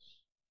holds.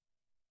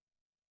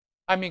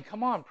 I mean,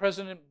 come on,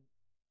 President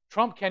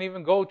Trump can't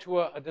even go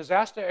to a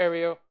disaster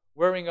area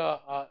wearing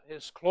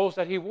his clothes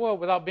that he wore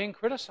without being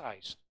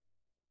criticized.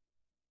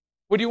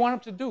 What do you want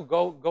him to do?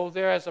 Go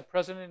there as a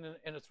president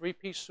in a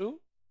three-piece suit?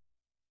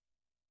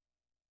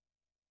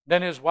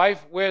 Then his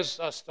wife wears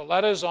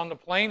stilettos on the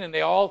plane, and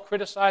they're all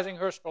criticizing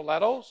her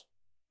stilettos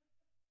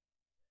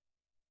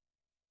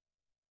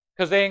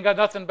because they ain't got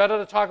nothing better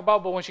to talk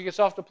about, but when she gets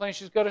off the plane,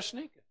 she's got her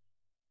sneakers.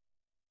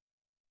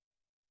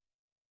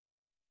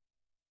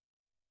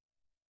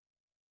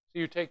 So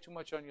you take too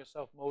much on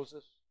yourself,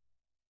 Moses.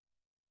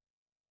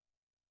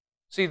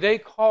 See, they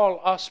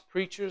call us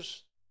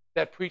preachers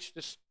that preach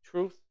this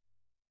truth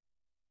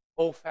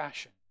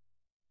old-fashioned.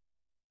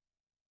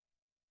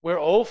 We're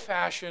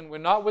old-fashioned. We're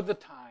not with the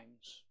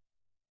times.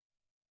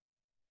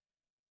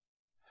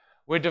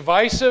 We're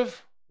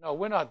divisive. No,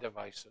 we're not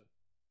divisive.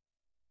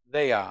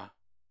 They are.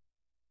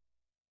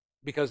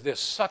 Because they're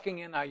sucking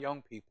in our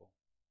young people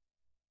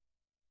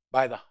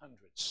by the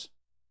hundreds.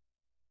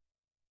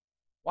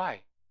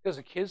 Why? Because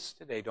the kids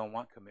today don't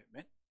want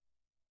commitment.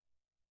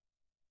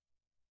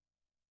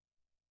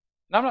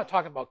 And I'm not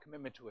talking about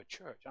commitment to a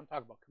church. I'm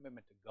talking about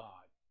commitment to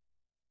God.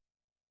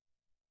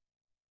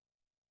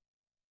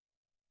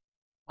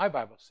 My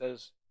Bible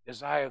says,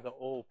 desire the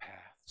old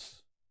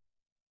paths.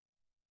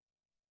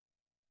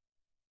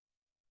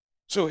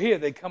 So here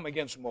they come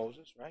against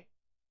Moses, right?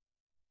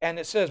 And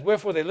it says,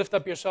 wherefore they lift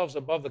up yourselves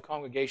above the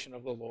congregation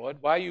of the Lord.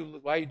 Why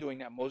are you doing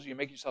that, Moses? You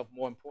make yourself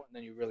more important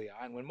than you really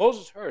are. And when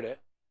Moses heard it,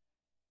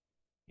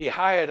 he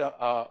hired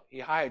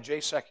Jay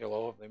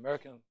Sekulow of the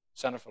American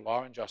Center for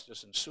Law and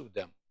Justice and sued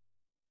them.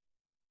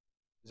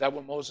 Is that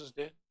what Moses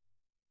did?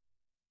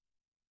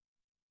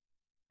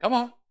 Come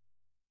on.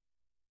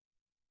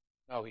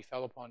 No, he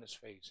fell upon his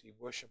face. He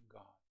worshiped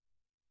God.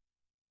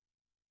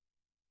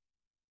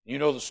 You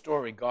know the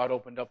story. God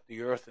opened up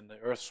the earth and the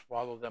earth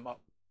swallowed them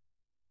up.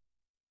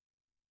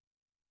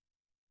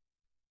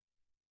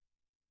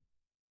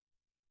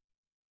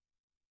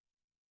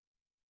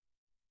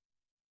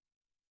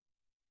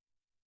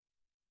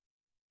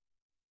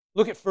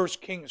 Look at 1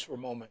 Kings for a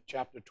moment,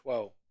 chapter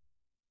 12,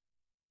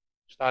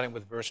 starting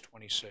with verse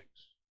 26.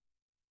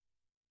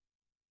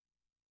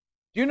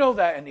 Do you know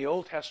that in the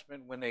Old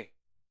Testament, when they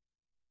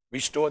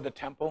restored the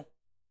temple,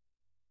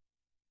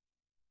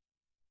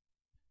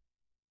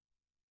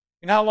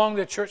 you know how long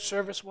their church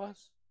service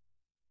was?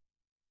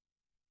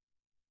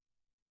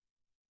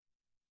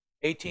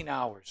 18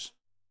 hours.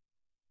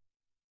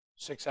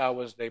 6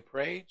 hours they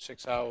prayed,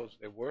 6 hours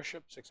they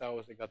worshiped, 6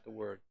 hours they got the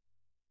word.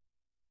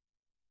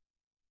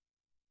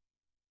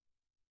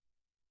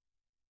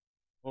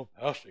 Oh,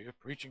 Pastor, you're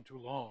preaching too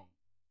long.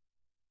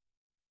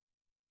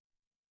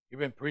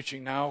 You've been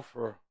preaching now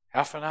for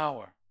half an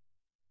hour.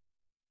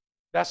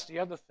 That's the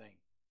other thing.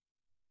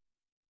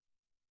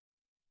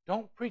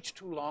 Don't preach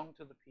too long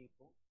to the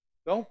people.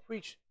 Don't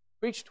preach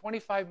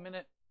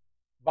 25-minute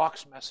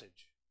box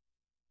message.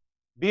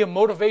 Be a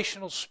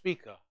motivational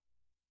speaker.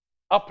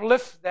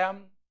 Uplift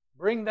them,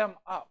 bring them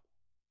up.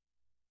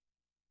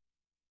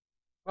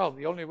 Well,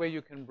 the only way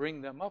you can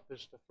bring them up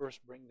is to first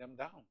bring them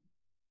down.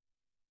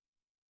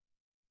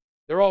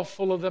 They're all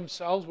full of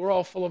themselves. We're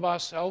all full of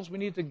ourselves. We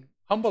need to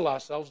humble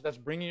ourselves. That's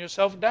bringing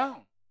yourself down.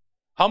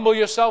 Humble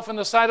yourself in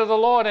the sight of the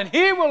Lord, and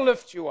He will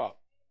lift you up.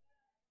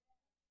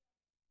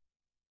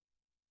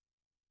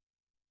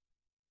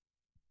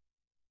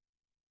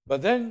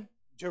 But then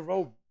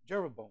Jeroboam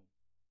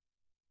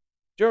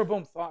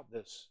thought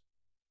this.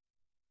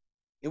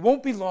 It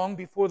won't be long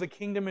before the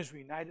kingdom is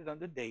reunited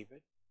under David.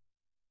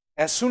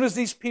 As soon as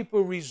these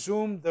people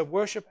resume the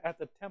worship at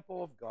the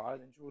temple of God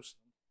in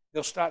Jerusalem,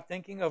 they'll start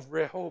thinking of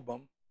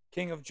Rehoboam,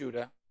 king of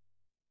Judah,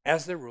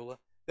 as their ruler.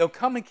 They'll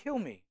come and kill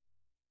me,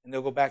 and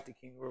they'll go back to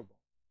King Rehoboam.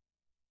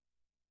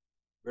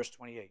 Verse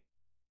 28.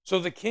 So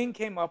the king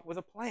came up with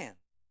a plan.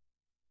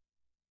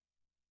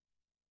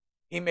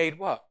 He made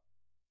what?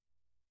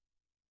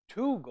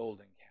 2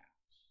 golden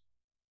calves.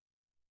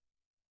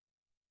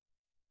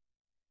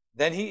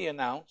 Then he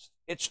announced,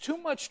 it's too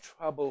much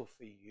trouble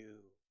for you.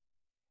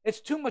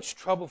 It's too much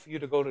trouble for you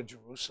to go to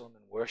Jerusalem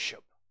and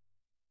worship.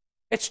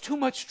 It's too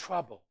much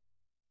trouble.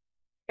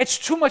 It's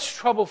too much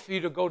trouble for you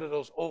to go to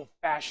those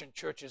old-fashioned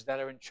churches that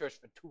are in church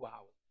for 2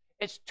 hours.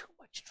 It's too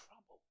much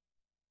trouble.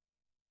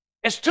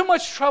 It's too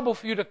much trouble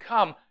for you to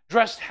come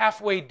dressed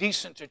halfway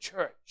decent to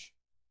church.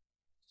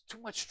 It's too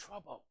much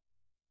trouble.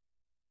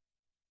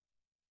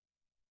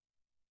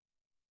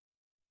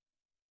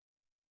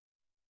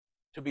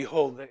 To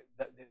behold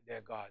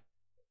their God.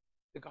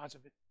 The gods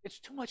of it. It's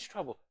too much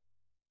trouble.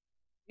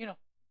 You know,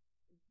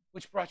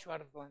 which brought you out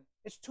of the land.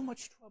 It's too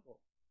much trouble.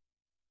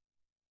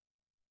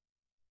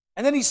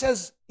 And then he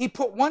says he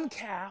put 1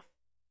 calf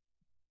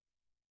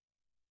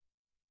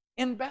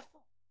in Bethel.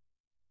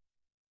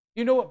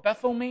 You know what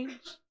Bethel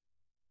means?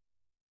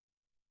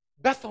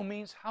 Bethel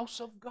means house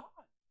of God.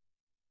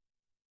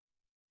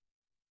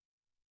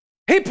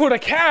 He put a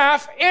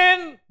calf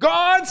in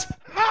God's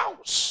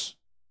house.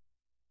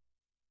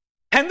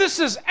 And this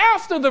is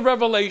after the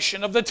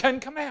revelation of the 10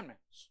 Commandments.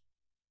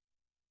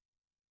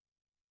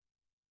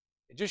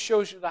 It just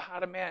shows you the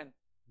heart of man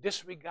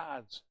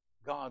disregards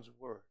God's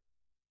word.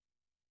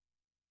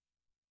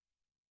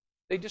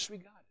 They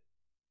disregard it.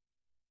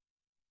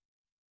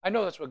 I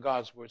know that's what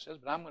God's word says,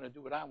 but I'm going to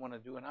do what I want to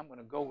do, and I'm going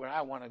to go where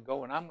I want to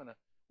go, and I'm going to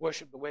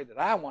worship the way that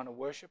I want to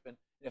worship, and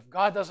if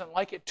God doesn't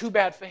like it, too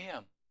bad for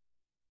him.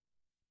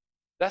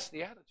 That's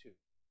the attitude.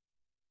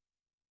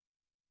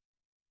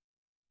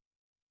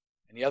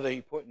 And the other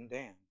he put in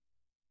Dan.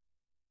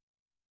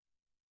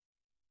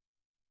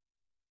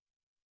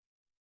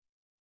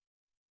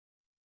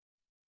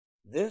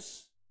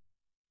 This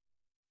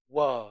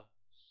was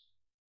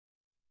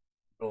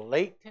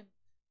blatant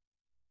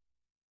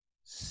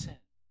sin.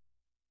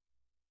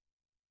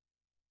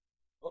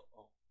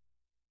 Uh-oh.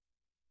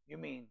 You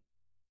mean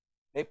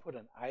they put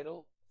an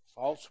idol,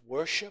 false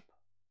worship,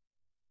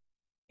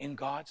 in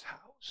God's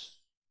house?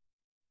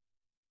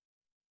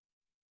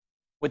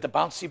 With the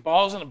bouncy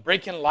balls and the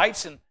breaking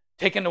lights and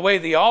taking away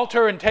the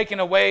altar and taking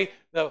away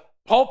the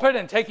pulpit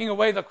and taking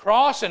away the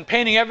cross and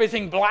painting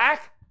everything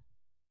black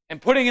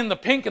and putting in the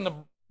pink and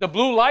the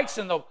blue lights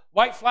and the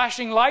white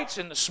flashing lights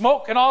and the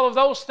smoke and all of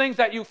those things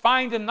that you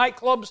find in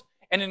nightclubs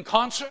and in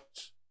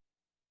concerts.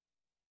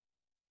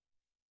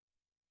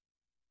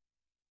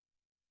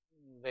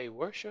 They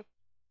worship.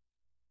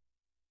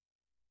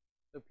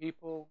 The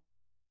people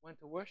went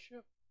to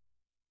worship.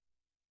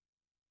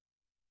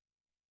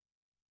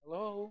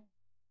 Hello?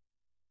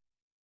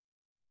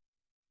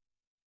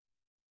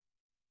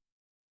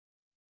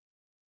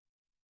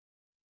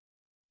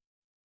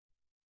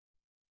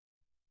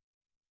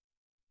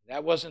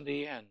 That wasn't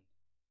the end.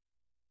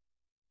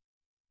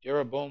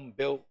 Jeroboam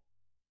built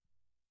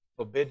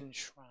forbidden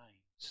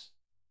shrines.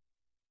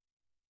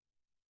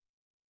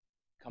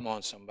 Come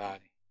on,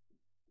 somebody.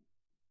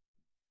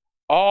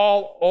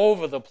 All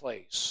over the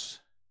place.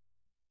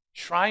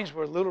 Shrines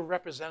were little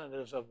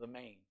representatives of the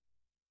main.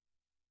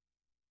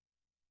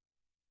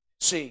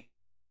 See,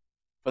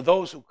 for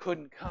those who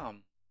couldn't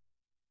come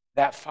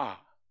that far,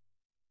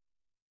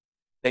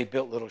 they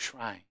built little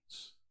shrines.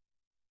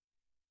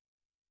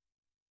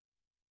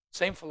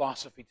 Same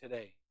philosophy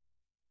today.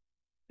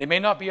 They may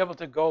not be able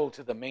to go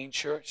to the main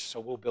church, so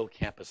we'll build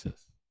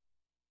campuses.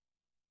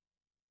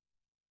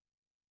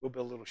 We'll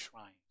build little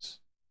shrines.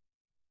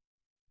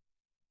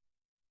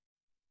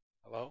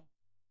 Hello?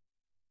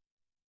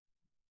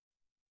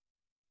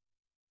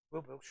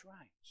 We'll build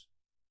shrines.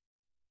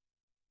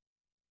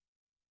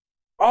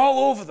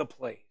 All over the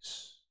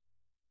place.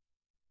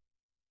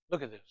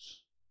 Look at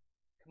this.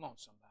 Come on,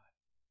 somebody.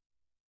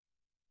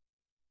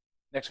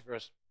 Next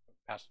verse,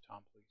 Pastor Tom,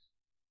 please.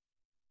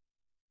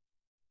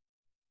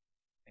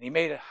 And he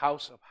made a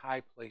house of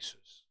high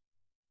places.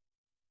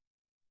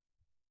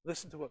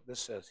 Listen to what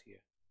this says here.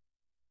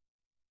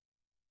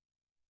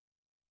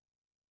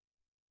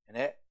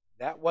 And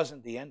that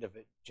wasn't the end of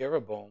it.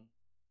 Jeroboam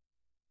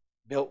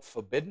built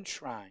forbidden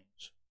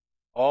shrines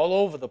all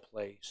over the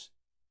place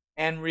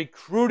and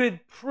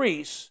recruited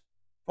priests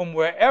from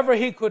wherever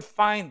he could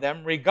find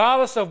them,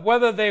 regardless of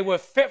whether they were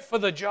fit for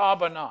the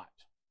job or not.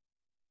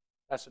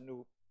 That's a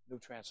new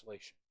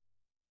translation.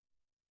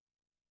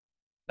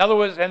 In other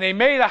words, and they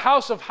made a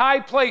house of high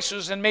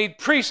places and made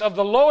priests of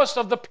the lowest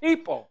of the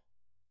people,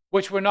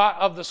 which were not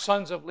of the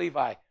sons of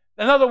Levi.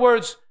 In other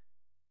words,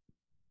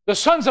 the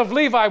sons of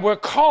Levi were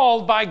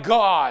called by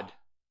God.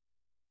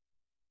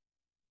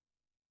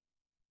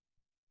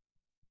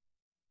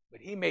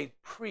 But he made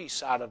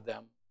priests out of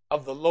them,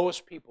 of the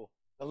lowest people,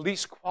 the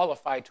least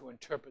qualified to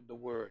interpret the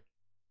word.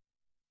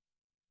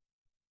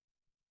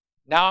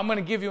 Now I'm going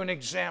to give you an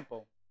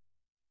example.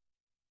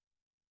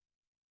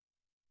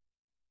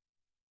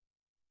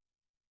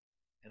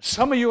 And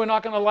some of you are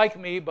not going to like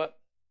me, but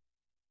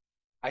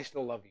I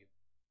still love you.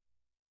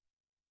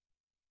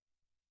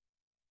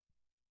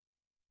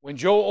 When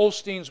Joel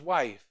Osteen's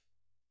wife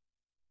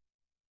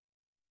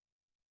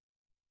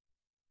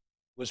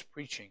was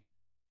preaching,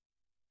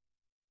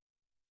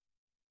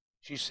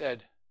 she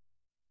said,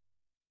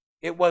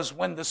 it was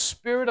when the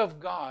Spirit of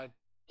God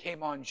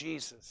came on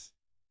Jesus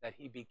that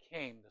he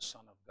became the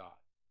Son of God.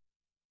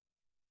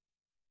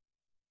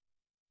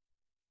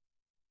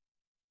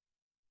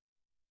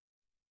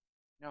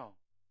 No.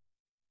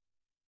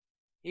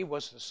 He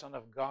was the Son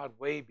of God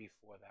way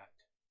before that.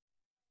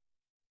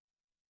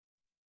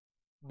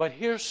 But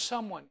here's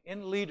someone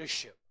in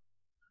leadership.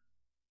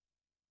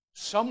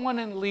 Someone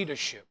in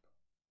leadership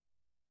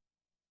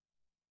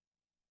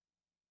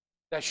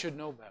that should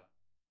know better.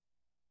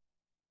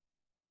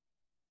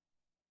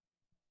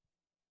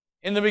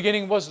 In the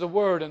beginning was the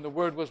Word, and the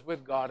Word was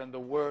with God, and the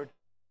Word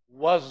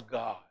was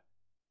God.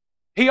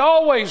 He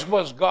always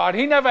was God.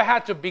 He never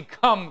had to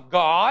become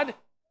God.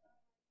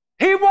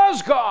 He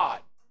was God.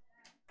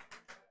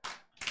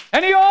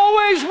 And he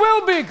always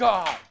will be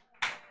God.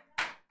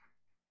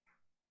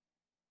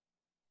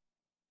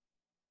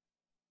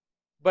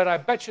 But I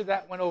bet you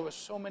that went over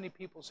so many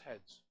people's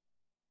heads.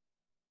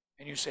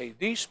 And you say,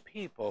 these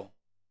people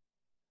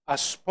are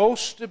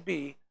supposed to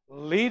be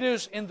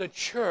leaders in the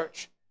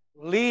church,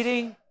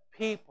 leading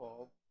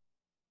people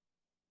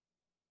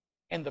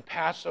in the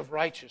paths of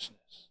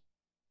righteousness.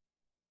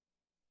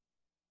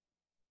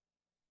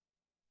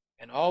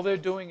 And all they're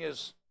doing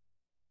is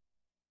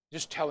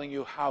just telling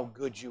you how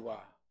good you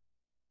are.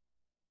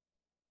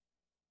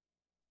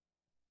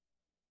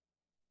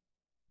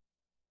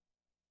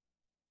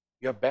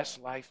 Your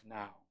best life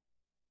now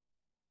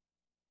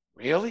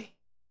Really?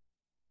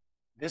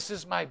 This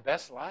is my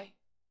best life?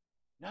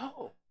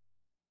 No.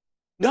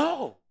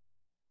 No.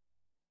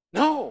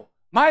 No.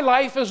 My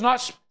life is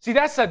not... See,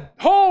 that's a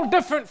whole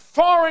different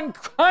foreign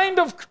kind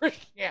of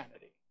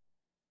Christianity.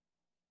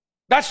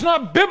 That's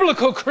not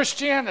biblical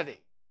Christianity.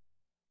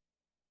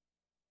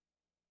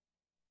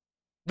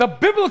 The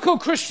biblical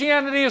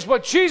Christianity is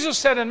what Jesus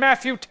said in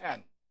Matthew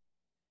 10.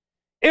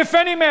 If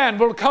any man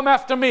will come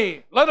after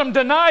me, let him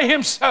deny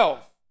himself,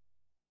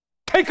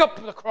 take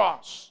up the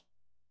cross,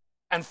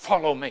 and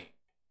follow me.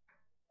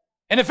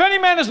 And if any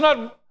man is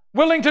not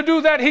willing to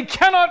do that, he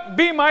cannot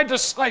be my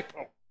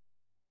disciple.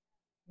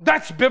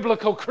 That's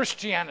biblical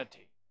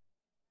Christianity.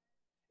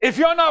 If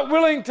you're not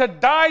willing to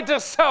die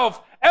to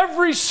self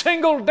every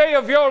single day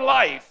of your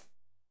life,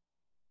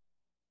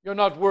 you're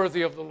not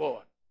worthy of the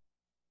Lord.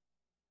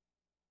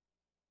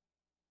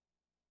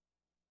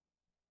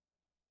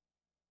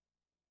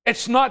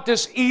 It's not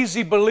this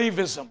easy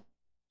believism.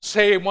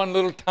 Say one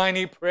little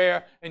tiny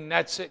prayer and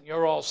that's it, and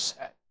you're all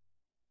set.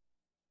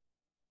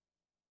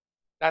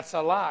 That's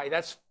a lie.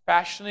 That's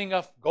fashioning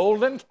a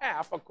golden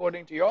calf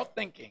according to your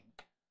thinking.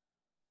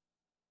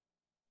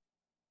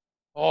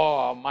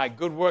 Oh, my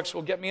good works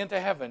will get me into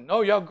heaven.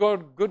 No, your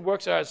good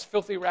works are as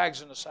filthy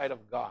rags in the sight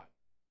of God.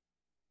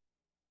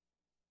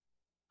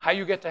 How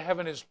you get to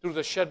heaven is through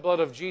the shed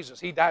blood of Jesus.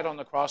 He died on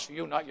the cross for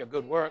you, not your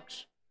good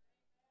works.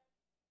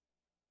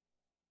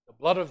 The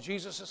blood of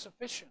Jesus is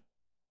sufficient.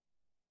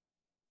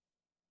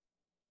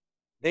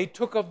 They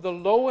took of the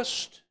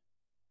lowest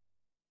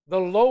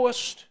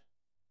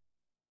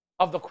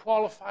of the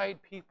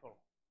qualified people.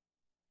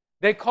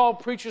 They called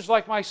preachers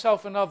like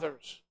myself and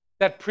others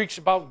that preach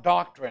about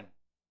doctrine,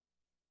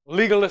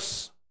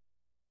 legalists,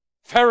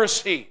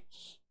 Pharisees.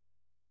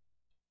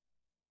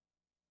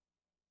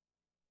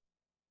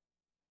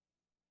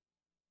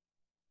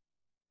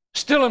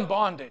 Still in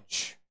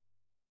bondage.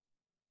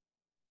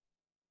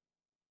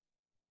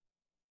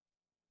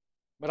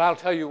 But I'll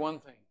tell you one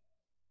thing.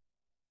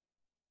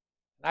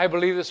 And I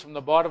believe this from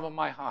the bottom of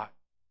my heart.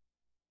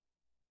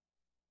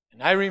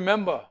 And I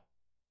remember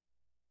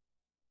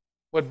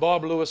what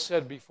Bob Lewis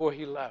said before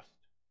he left,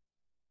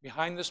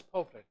 behind this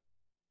pulpit.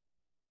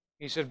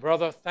 He said,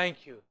 "Brother,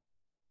 thank you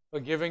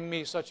for giving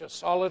me such a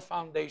solid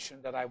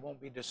foundation that I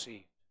won't be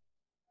deceived."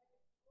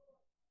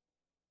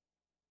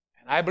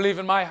 And I believe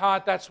in my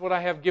heart that's what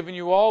I have given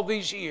you all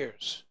these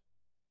years,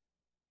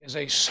 is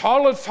a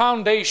solid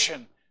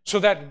foundation so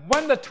that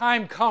when the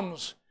time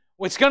comes,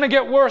 it's going to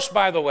get worse,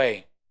 by the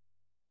way.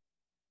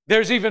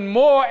 There's even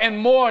more and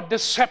more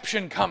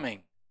deception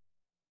coming.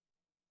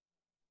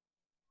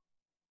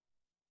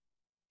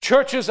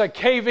 Churches are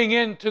caving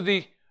into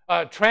the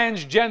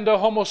transgender,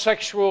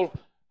 homosexual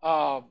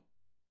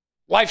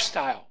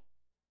lifestyle.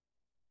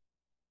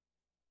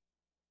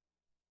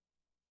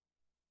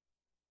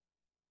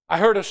 I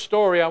heard a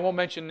story, I won't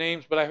mention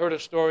names, but I heard a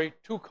story.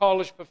 2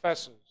 college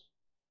professors.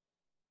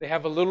 They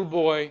have a little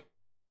boy.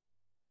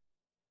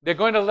 They're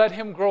going to let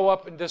him grow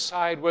up and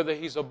decide whether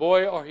he's a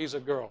boy or he's a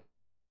girl.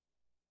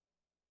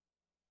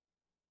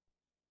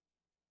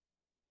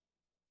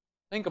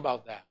 Think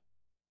about that.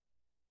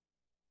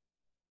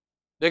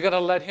 They're going to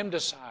let him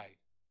decide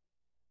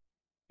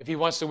if he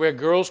wants to wear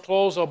girls'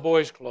 clothes or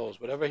boys' clothes,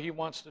 whatever he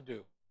wants to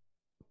do.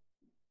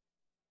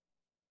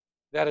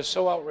 That is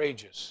so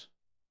outrageous.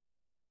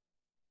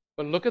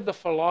 But look at the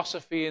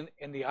philosophy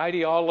and the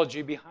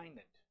ideology behind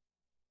it.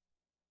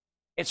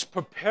 It's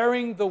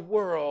preparing the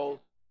world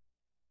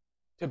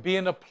to be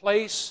in a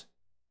place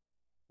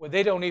where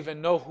they don't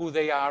even know who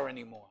they are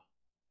anymore.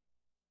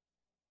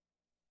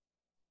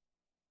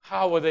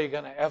 How are they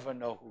going to ever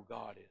know who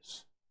God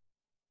is?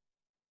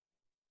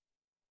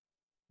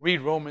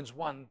 Read Romans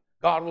 1.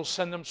 God will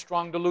send them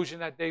strong delusion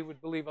that they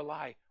would believe a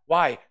lie.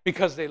 Why?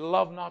 Because they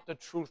love not the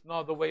truth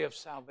nor the way of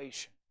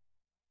salvation.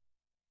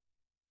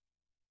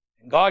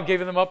 And God gave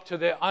them up to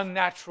their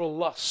unnatural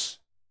lusts,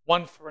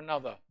 one for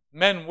another.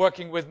 Men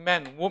working with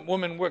men,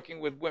 women working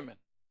with women.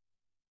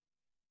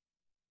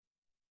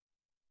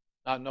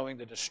 Not knowing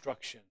the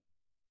destruction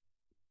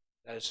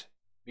that is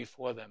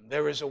before them.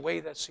 There is a way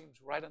that seems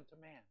right unto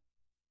man,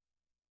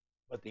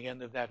 but the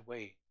end of that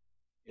way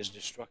is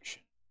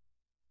destruction.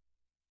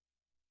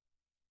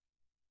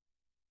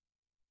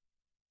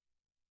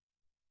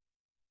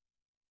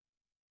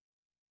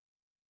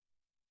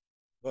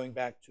 Going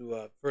back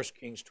to 1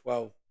 Kings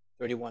 12,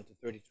 31 to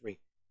 33.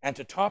 And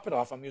to top it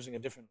off, I'm using a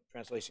different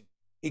translation.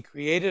 He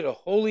created a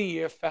holy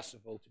year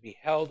festival to be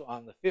held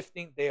on the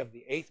 15th day of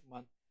the 8th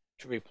month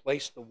to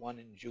replace the one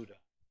in Judah,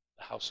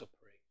 the house of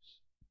praise.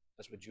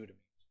 That's what Judah means.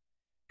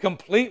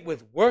 Complete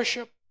with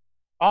worship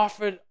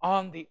offered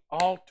on the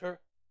altar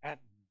at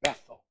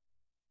Bethel,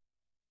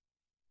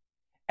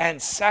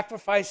 and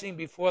sacrificing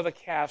before the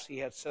calves he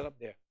had set up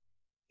there.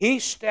 He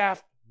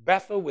staffed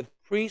Bethel with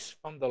priests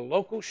from the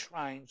local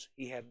shrines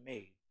he had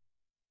made.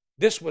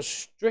 This was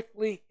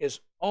strictly his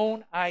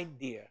own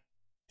idea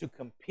to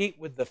compete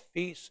with the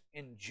feasts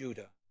in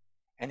Judah,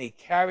 and he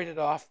carried it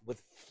off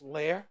with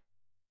flair,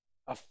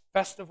 a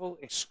festival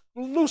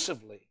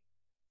exclusively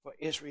for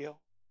Israel.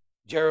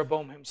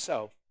 Jeroboam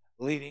himself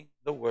leading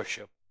the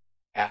worship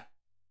at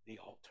the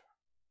altar.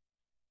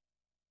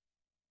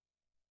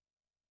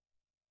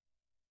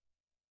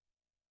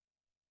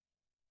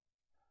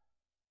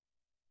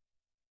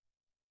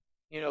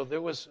 You know,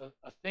 there was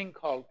a thing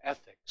called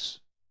ethics,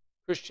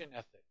 Christian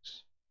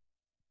ethics.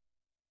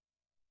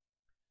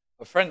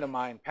 A friend of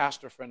mine,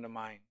 pastor friend of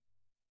mine,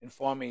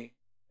 informed me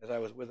as I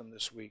was with him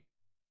this week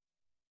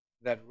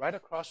that right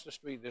across the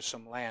street there's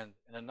some land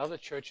and another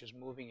church is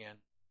moving in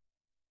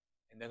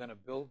and they're going to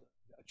build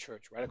a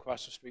church right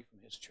across the street from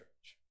his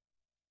church.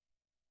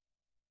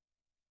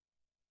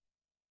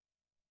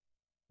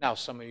 Now,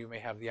 some of you may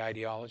have the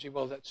ideology,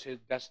 well,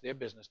 that's their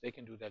business. They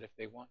can do that if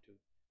they want to.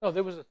 No,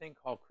 there was a thing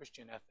called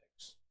Christian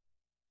ethics.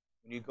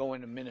 When you go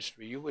into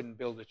ministry, you wouldn't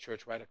build a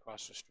church right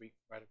across the street,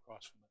 right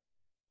across from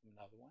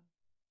another one.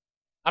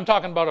 I'm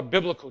talking about a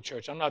biblical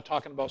church. I'm not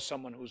talking about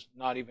someone who's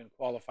not even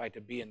qualified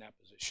to be in that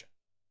position.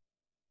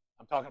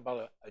 I'm talking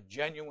about a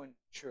genuine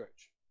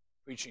church,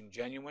 preaching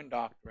genuine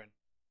doctrine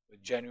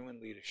with genuine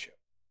leadership.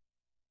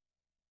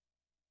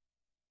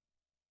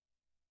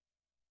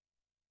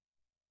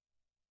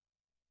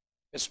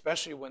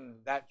 Especially when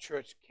that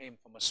church came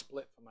from a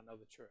split from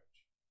another church.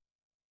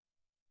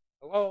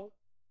 Hello?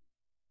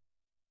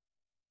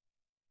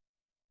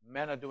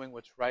 Men are doing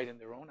what's right in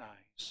their own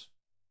eyes,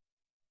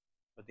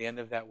 but the end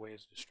of that way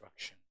is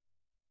destruction.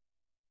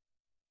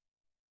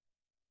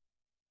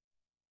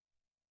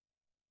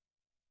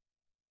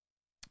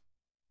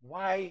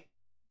 Why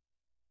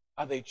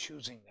are they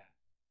choosing that?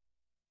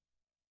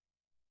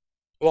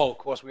 Well, of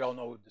course, we all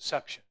know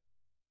deception.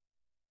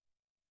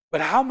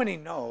 But how many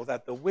know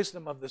that the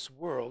wisdom of this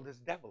world is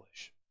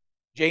devilish?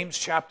 James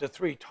chapter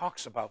 3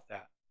 talks about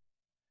that.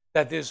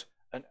 That there's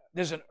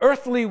an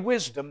earthly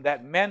wisdom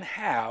that men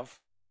have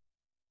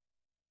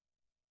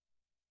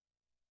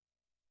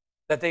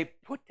that they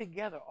put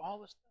together all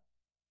this stuff.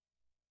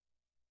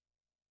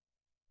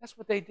 That's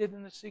what they did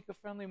in the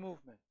seeker-friendly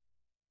movement.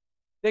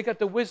 They got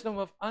the wisdom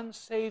of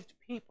unsaved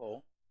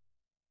people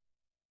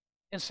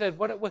and said,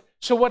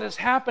 so what is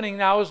happening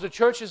now is the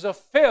churches are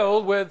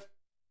filled with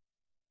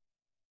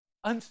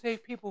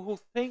unsaved people who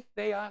think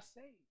they are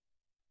saved.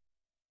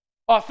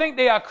 Or think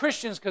they are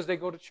Christians because they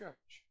go to church.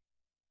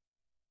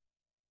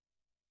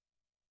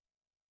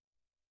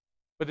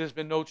 But there's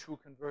been no true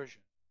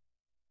conversion.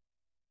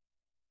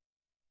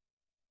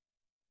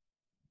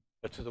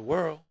 But to the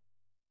world,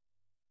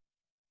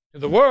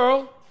 and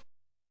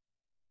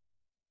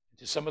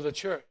to some of the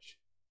church,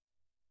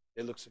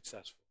 they look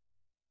successful.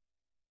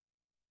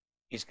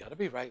 He's got to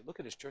be right. Look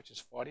at his church, it's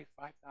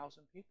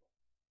 45,000 people.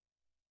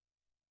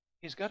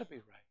 He's got to be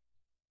right.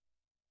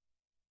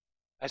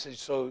 I said,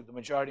 so the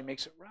majority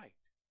makes it right?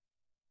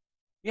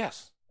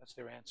 Yes, that's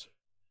their answer.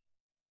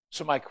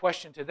 So my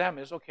question to them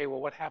is, okay,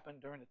 well, what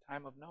happened during the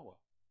time of Noah?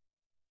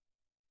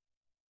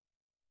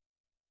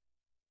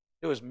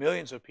 There was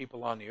millions of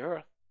people on the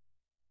earth.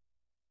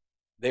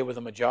 They were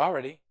the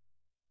majority.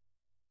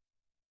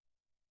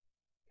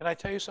 Can I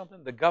tell you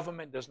something? The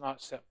government does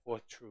not set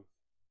forth truth.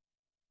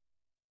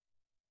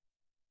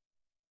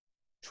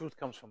 Truth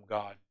comes from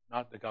God,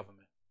 not the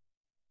government.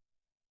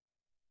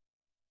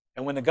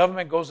 And when the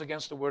government goes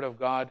against the word of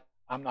God,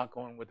 I'm not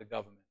going with the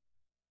government.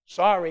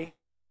 Sorry.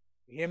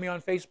 You hear me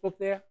on Facebook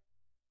there?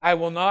 I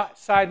will not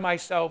side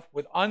myself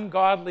with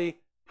ungodly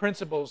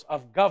principles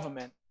of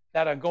government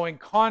that are going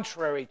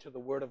contrary to the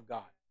word of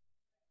God.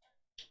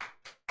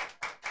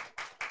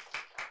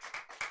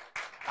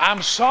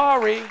 I'm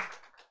sorry,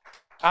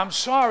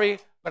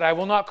 but I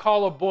will not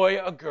call a boy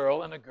a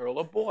girl and a girl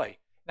a boy.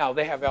 Now,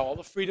 they have all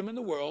the freedom in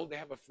the world. They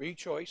have a free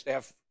choice. They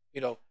have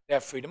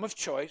freedom of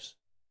choice.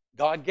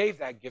 God gave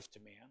that gift to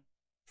man,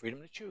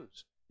 freedom to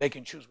choose. They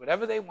can choose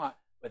whatever they want,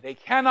 but they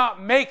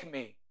cannot make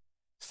me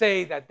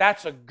say that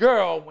that's a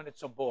girl when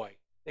it's a boy.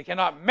 They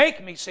cannot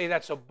make me say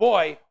that's a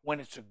boy when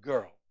it's a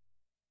girl.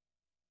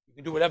 You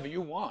can do whatever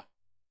you want.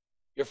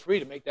 You're free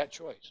to make that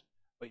choice.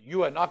 But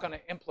you are not going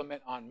to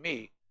implement on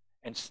me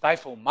and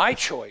stifle my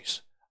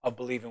choice of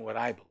believing what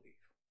I believe.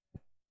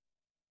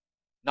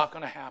 Not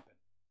going to happen.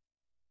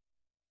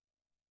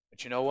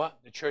 But you know what?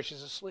 The church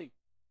is asleep.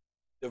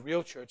 The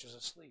real church is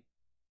asleep.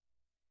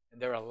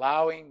 And they're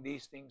allowing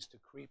these things to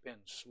creep in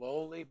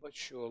slowly but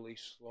surely,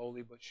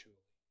 slowly but surely.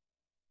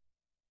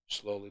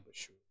 Slowly but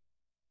surely.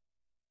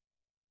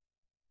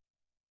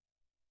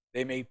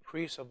 They made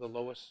priests of the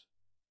lowest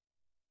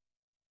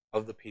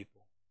of the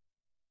people,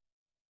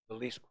 the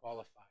least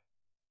qualified.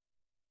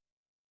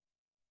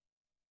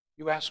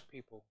 You ask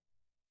people,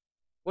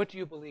 what do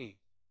you believe?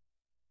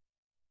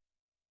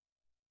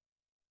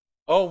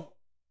 Oh,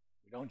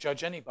 we don't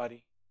judge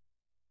anybody.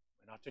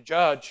 We're not to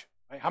judge.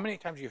 Right? How many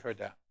times have you heard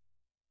that?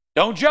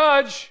 Don't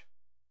judge.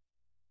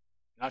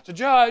 Not to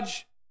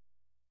judge.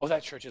 Oh,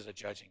 that church is a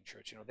judging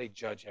church. You know, they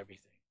judge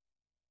everything.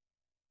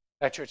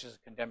 That church is a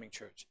condemning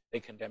church. They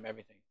condemn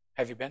everything.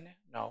 Have you been there?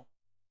 No.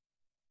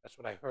 That's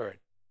what I heard.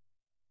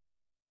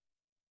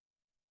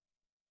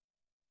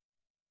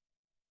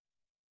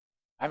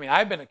 I mean,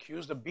 I've been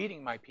accused of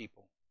beating my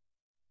people.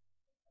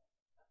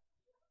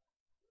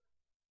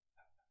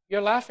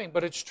 You're laughing,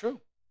 but it's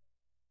true.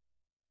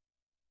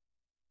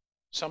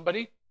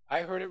 Somebody,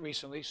 I heard it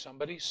recently,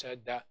 somebody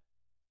said that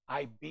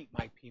I beat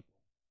my people.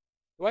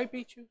 Do I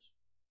beat you?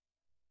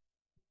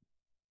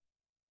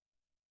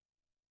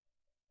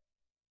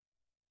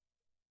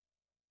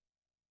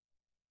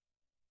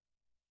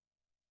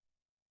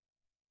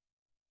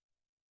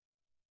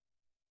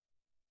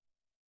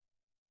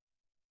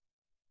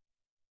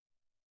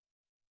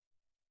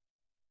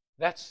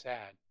 That's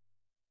sad.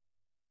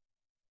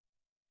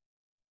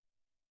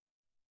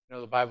 You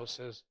know, the Bible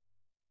says,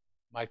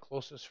 my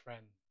closest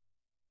friend,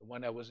 the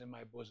one that was in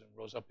my bosom,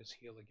 rose up his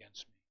heel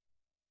against me.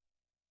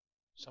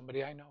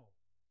 Somebody I know,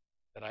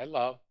 that I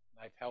love,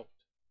 and I've helped.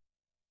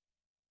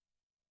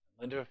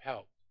 Linda have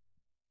helped.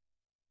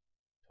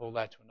 Told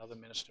that to another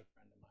minister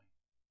friend of mine.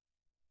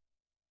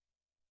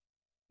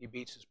 He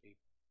beats his people.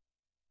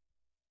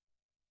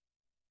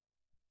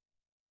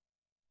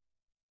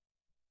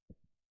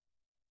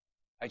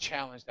 I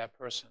challenge that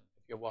person,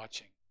 if you're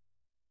watching,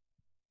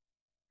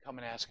 come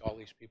and ask all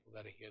these people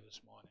that are here this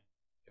morning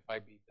if I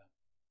beat them.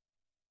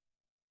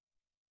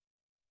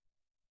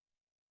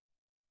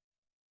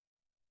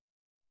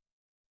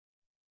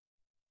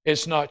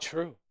 It's not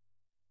true.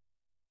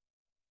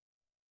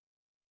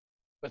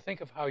 But think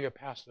of how your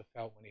pastor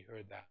felt when he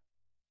heard that.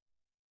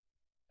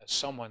 That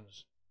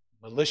someone's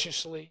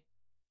maliciously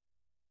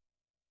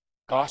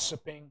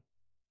gossiping,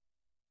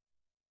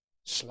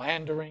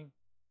 slandering,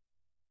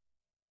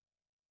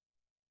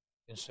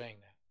 and saying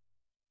that.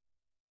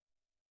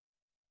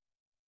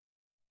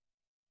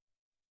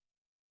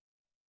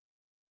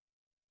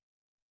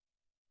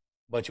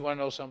 But you want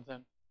to know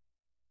something?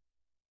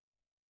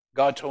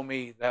 God told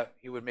me that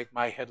he would make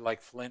my head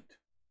like flint.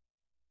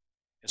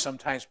 And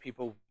sometimes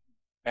people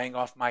bang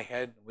off my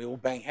head, and we will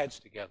bang heads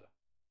together.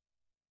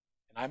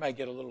 And I might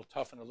get a little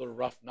tough and a little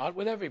rough, not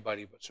with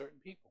everybody, but certain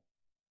people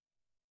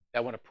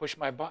that want to push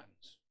my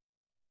buttons.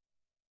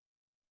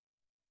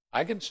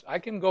 I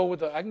can go with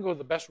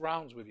the best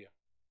rounds with you.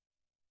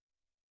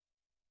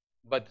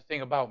 But the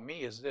thing about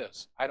me is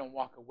this: I don't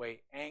walk away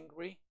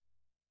angry,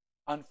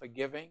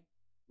 unforgiving,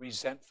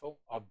 resentful,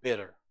 or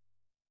bitter.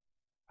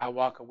 I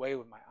walk away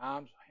with my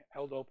arms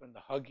held open to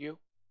hug you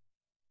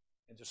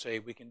and to say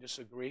we can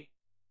disagree.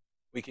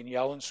 We can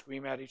yell and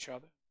scream at each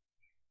other.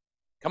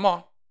 Come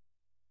on.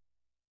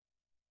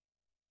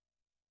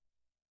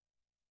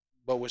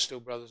 But we're still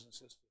brothers and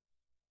sisters.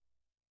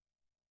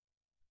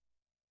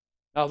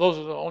 Now, those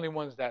are the only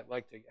ones that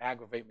like to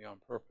aggravate me on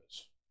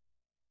purpose.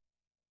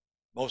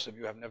 Most of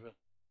you have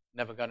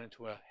never got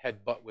into a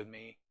headbutt with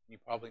me, and you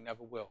probably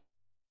never will.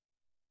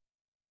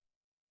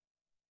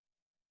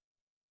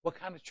 What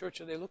kind of church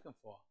are they looking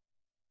for?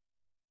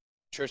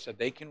 A church that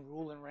they can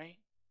rule and reign?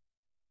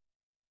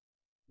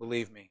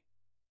 Believe me,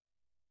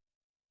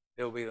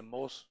 they will be the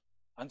most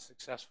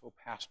unsuccessful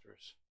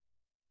pastors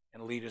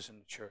and leaders in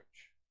the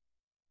church.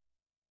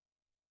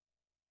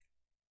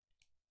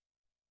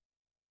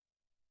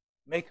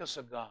 Make us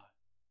a God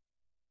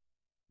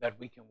that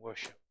we can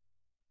worship.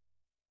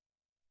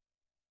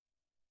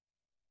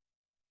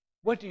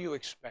 What do you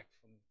expect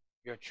from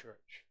your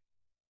church?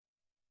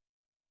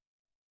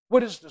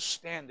 What is the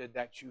standard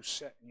that you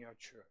set in your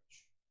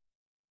church?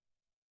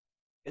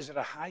 Is it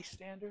a high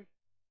standard?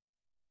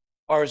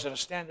 Or is it a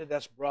standard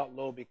that's brought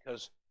low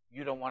because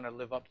you don't want to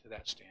live up to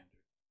that standard?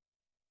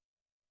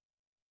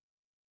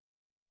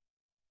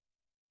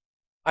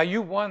 Are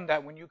you one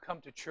that when you come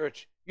to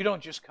church, you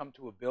don't just come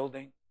to a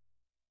building?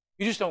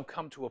 You just don't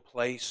come to a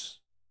place,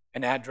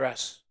 an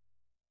address.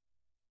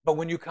 But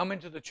when you come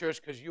into the church,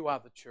 because you are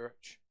the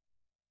church,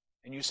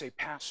 and you say,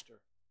 Pastor,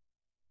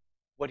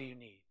 what do you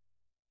need?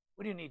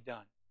 What do you need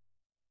done?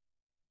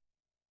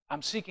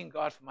 I'm seeking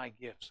God for my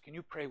gifts. Can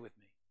you pray with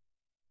me?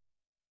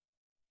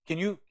 Can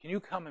you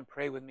come and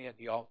pray with me at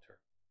the altar?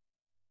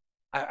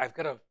 I've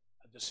got a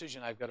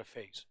decision I've got to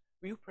face.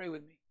 Will you pray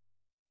with me?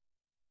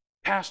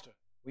 Pastor,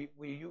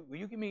 will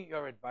you give me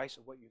your advice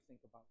of what you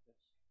think about this?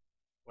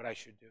 What I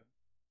should do?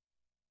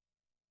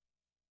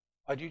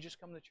 Or do you just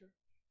come to church?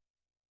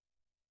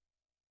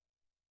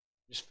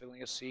 Just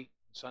filling a seat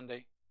on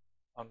Sunday,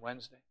 on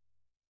Wednesday,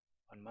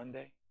 on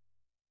Monday?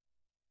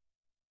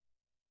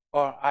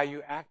 Or are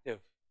you active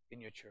in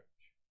your church?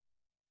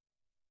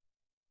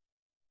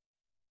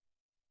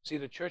 See,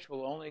 the church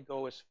will only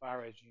go as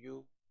far as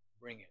you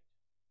bring it.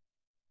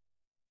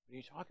 What are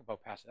you talking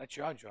about, Pastor? That's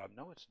your job.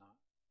 No, it's not.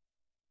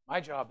 My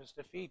job is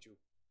to feed you.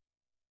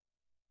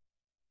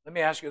 Let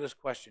me ask you this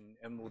question,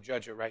 and we'll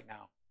judge it right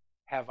now.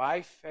 Have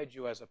I fed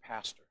you as a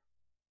pastor?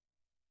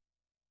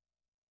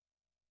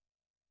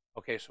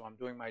 Okay, so I'm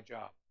doing my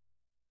job.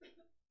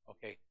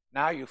 Okay,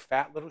 now you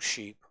fat little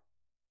sheep,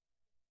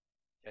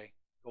 okay,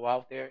 go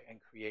out there and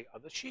create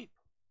other sheep.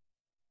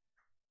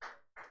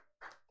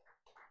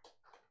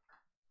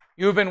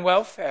 You've been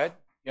well fed.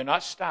 You're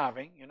not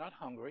starving. You're not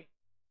hungry.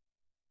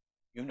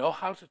 You know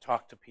how to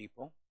talk to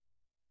people.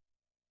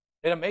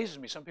 It amazes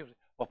me. Some people say,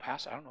 well,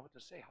 Pastor, I don't know what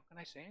to say. How can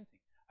I say anything?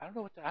 I don't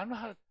know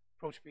how to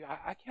approach people.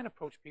 I can't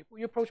approach people.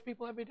 You approach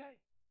people every day.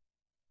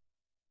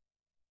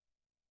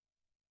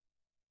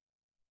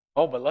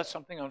 Oh, but let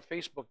something on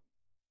Facebook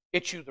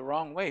hit you the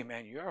wrong way,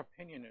 man. Your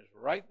opinion is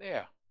right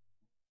there.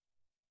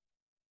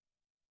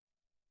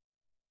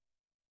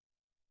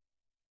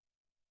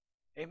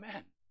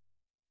 Amen.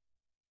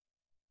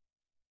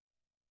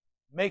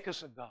 Make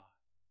us a God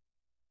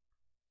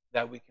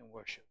that we can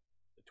worship.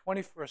 The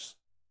 21st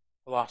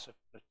philosophy,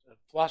 the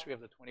philosophy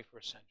of the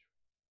 21st century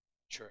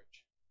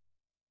church.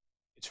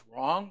 It's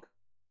wrong.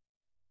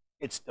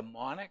 It's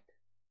demonic.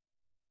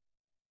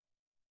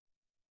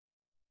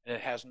 And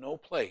it has no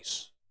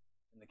place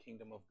in the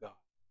kingdom of God.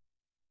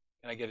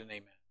 Can I get an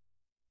amen?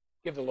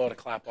 Give the Lord a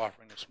clap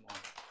offering this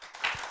morning.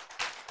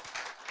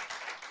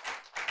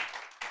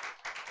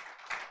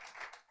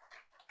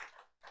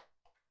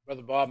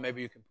 Brother Bob,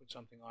 maybe you can put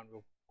something on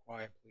real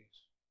quiet, please.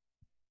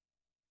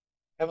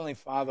 Heavenly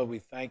Father, we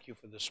thank you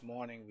for this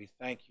morning. We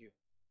thank you.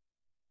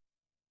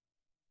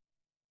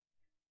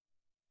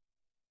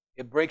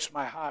 It breaks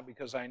my heart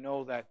because I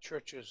know that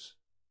churches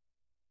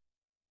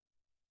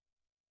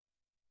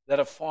that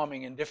are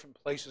forming in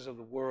different places of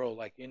the world,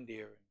 like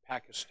India and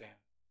Pakistan,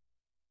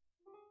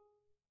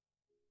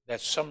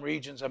 that some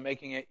regions are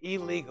making it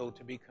illegal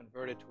to be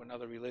converted to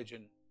another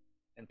religion,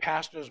 and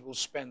pastors will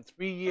spend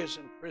 3 years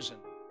in prison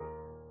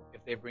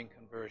if they bring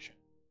conversion.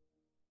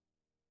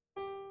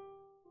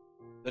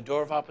 The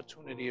door of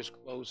opportunity is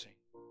closing.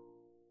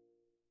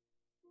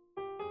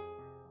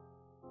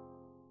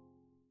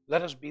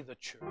 Let us be the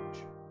church.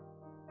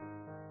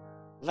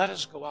 Let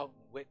us go out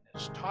and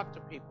witness. Talk to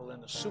people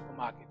in the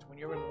supermarkets, when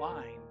you're in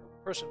line,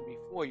 the person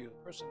before you,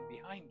 the person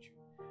behind you.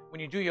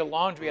 When you do your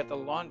laundry at the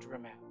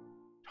laundromat,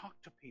 talk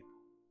to people.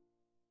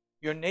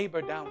 Your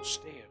neighbor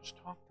downstairs,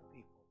 talk to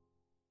people.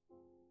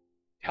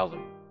 Tell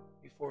them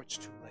before it's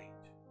too late.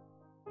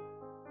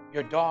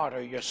 Your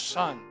daughter, your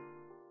son,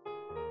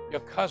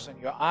 your cousin,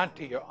 your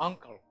auntie, your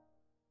uncle,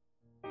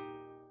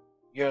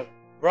 your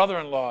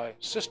brother-in-law,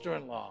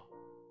 sister-in-law.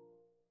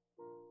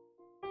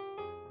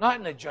 Not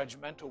in a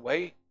judgmental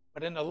way,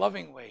 but in a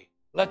loving way.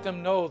 Let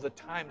them know the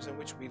times in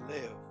which we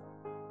live,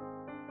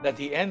 that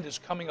the end is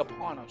coming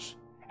upon us.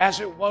 As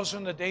it was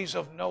in the days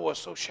of Noah,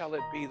 so shall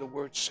it be, the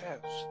word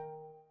says.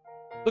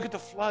 Look at the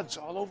floods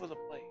all over the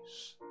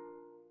place.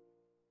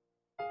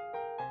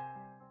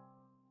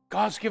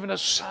 God's given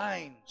us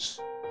signs.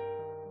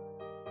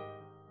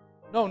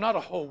 No, not a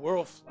whole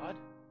world flood,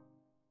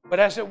 but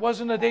as it was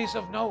in the days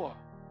of Noah.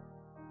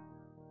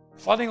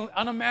 Flooding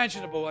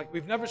unimaginable, like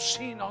we've never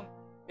seen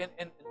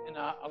in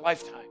a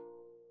lifetime.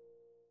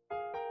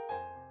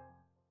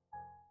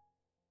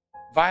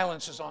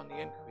 Violence is on the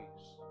increase.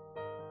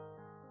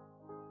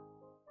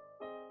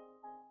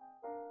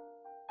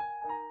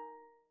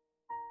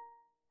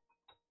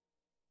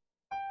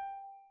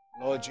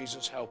 Lord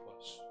Jesus, help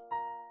us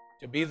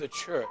to be the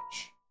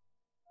church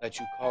that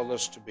you called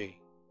us to be.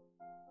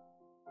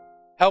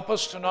 Help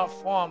us to not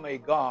form a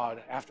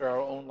God after our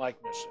own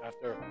likeness,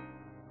 after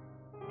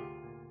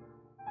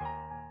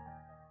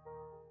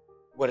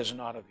what is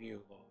not of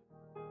you, Lord.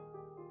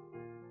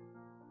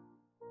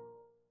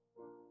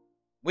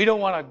 We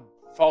don't want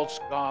a false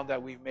God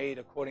that we've made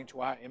according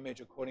to our image,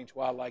 according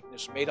to our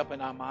likeness, made up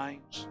in our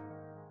minds,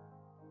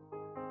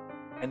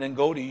 and then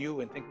go to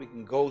you and think we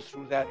can go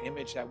through that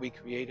image that we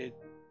created.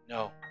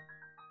 No.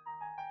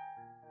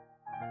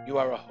 You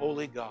are a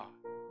holy God.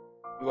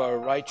 You are a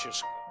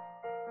righteous God.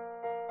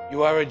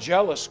 You are a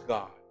jealous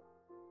God.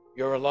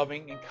 You're a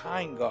loving and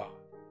kind God.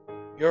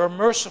 You're a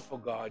merciful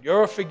God.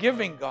 You're a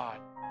forgiving God.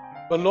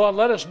 But Lord,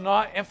 let us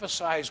not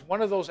emphasize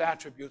one of those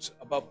attributes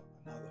above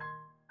another.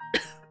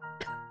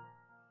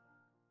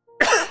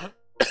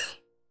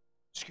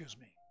 Excuse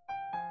me.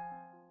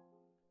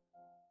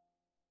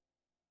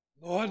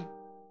 Lord,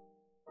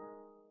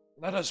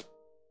 let us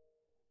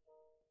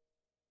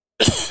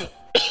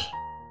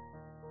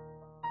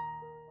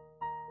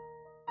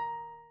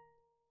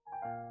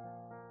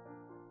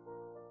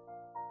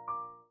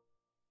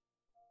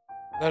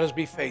let us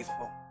be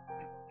faithful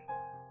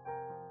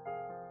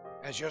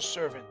as your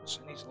servants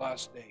in these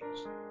last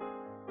days.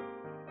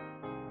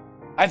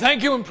 I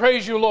thank you and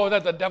praise you, Lord,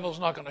 that the devil's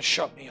not going to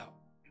shut me up.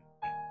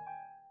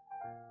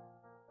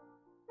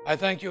 I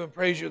thank you and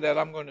praise you that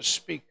I'm going to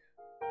speak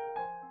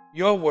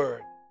your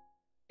word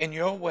in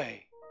your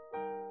way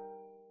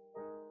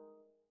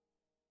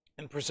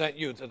and present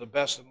you to the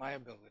best of my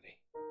ability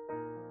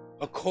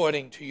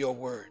according to your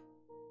word.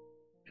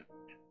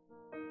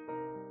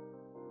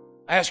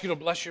 I ask you to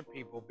bless your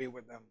people, be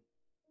with them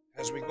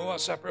as we go our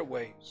separate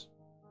ways.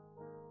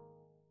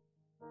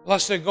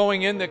 Bless they're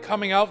going in, they're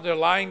coming out, they're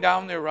lying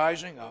down, they're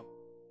rising up.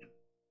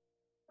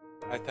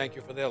 I thank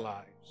you for their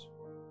lives.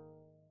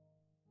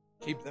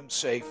 Keep them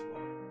safe,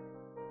 Lord,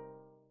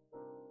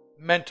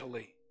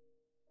 mentally,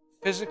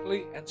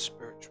 physically, and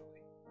spiritually.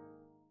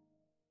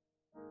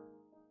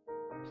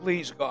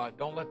 Please, God,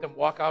 don't let them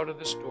walk out of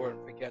this door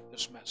and forget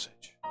this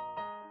message.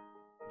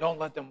 Don't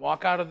let them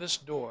walk out of this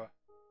door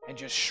and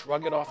just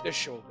shrug it off their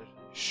shoulders,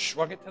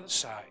 shrug it to the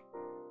side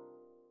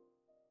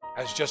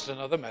as just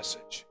another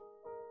message.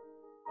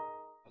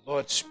 The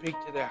Lord, speak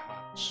to their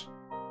hearts.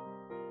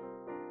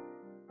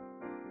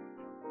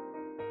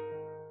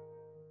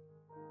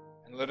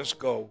 And let us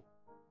go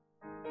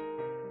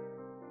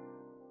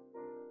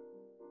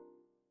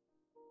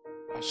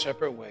our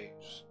separate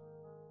ways,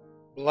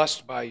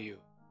 blessed by you.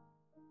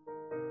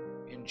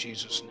 In in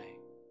Jesus' name.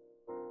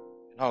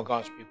 And all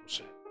God's people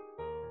said,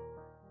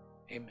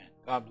 amen.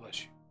 God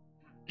bless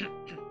you.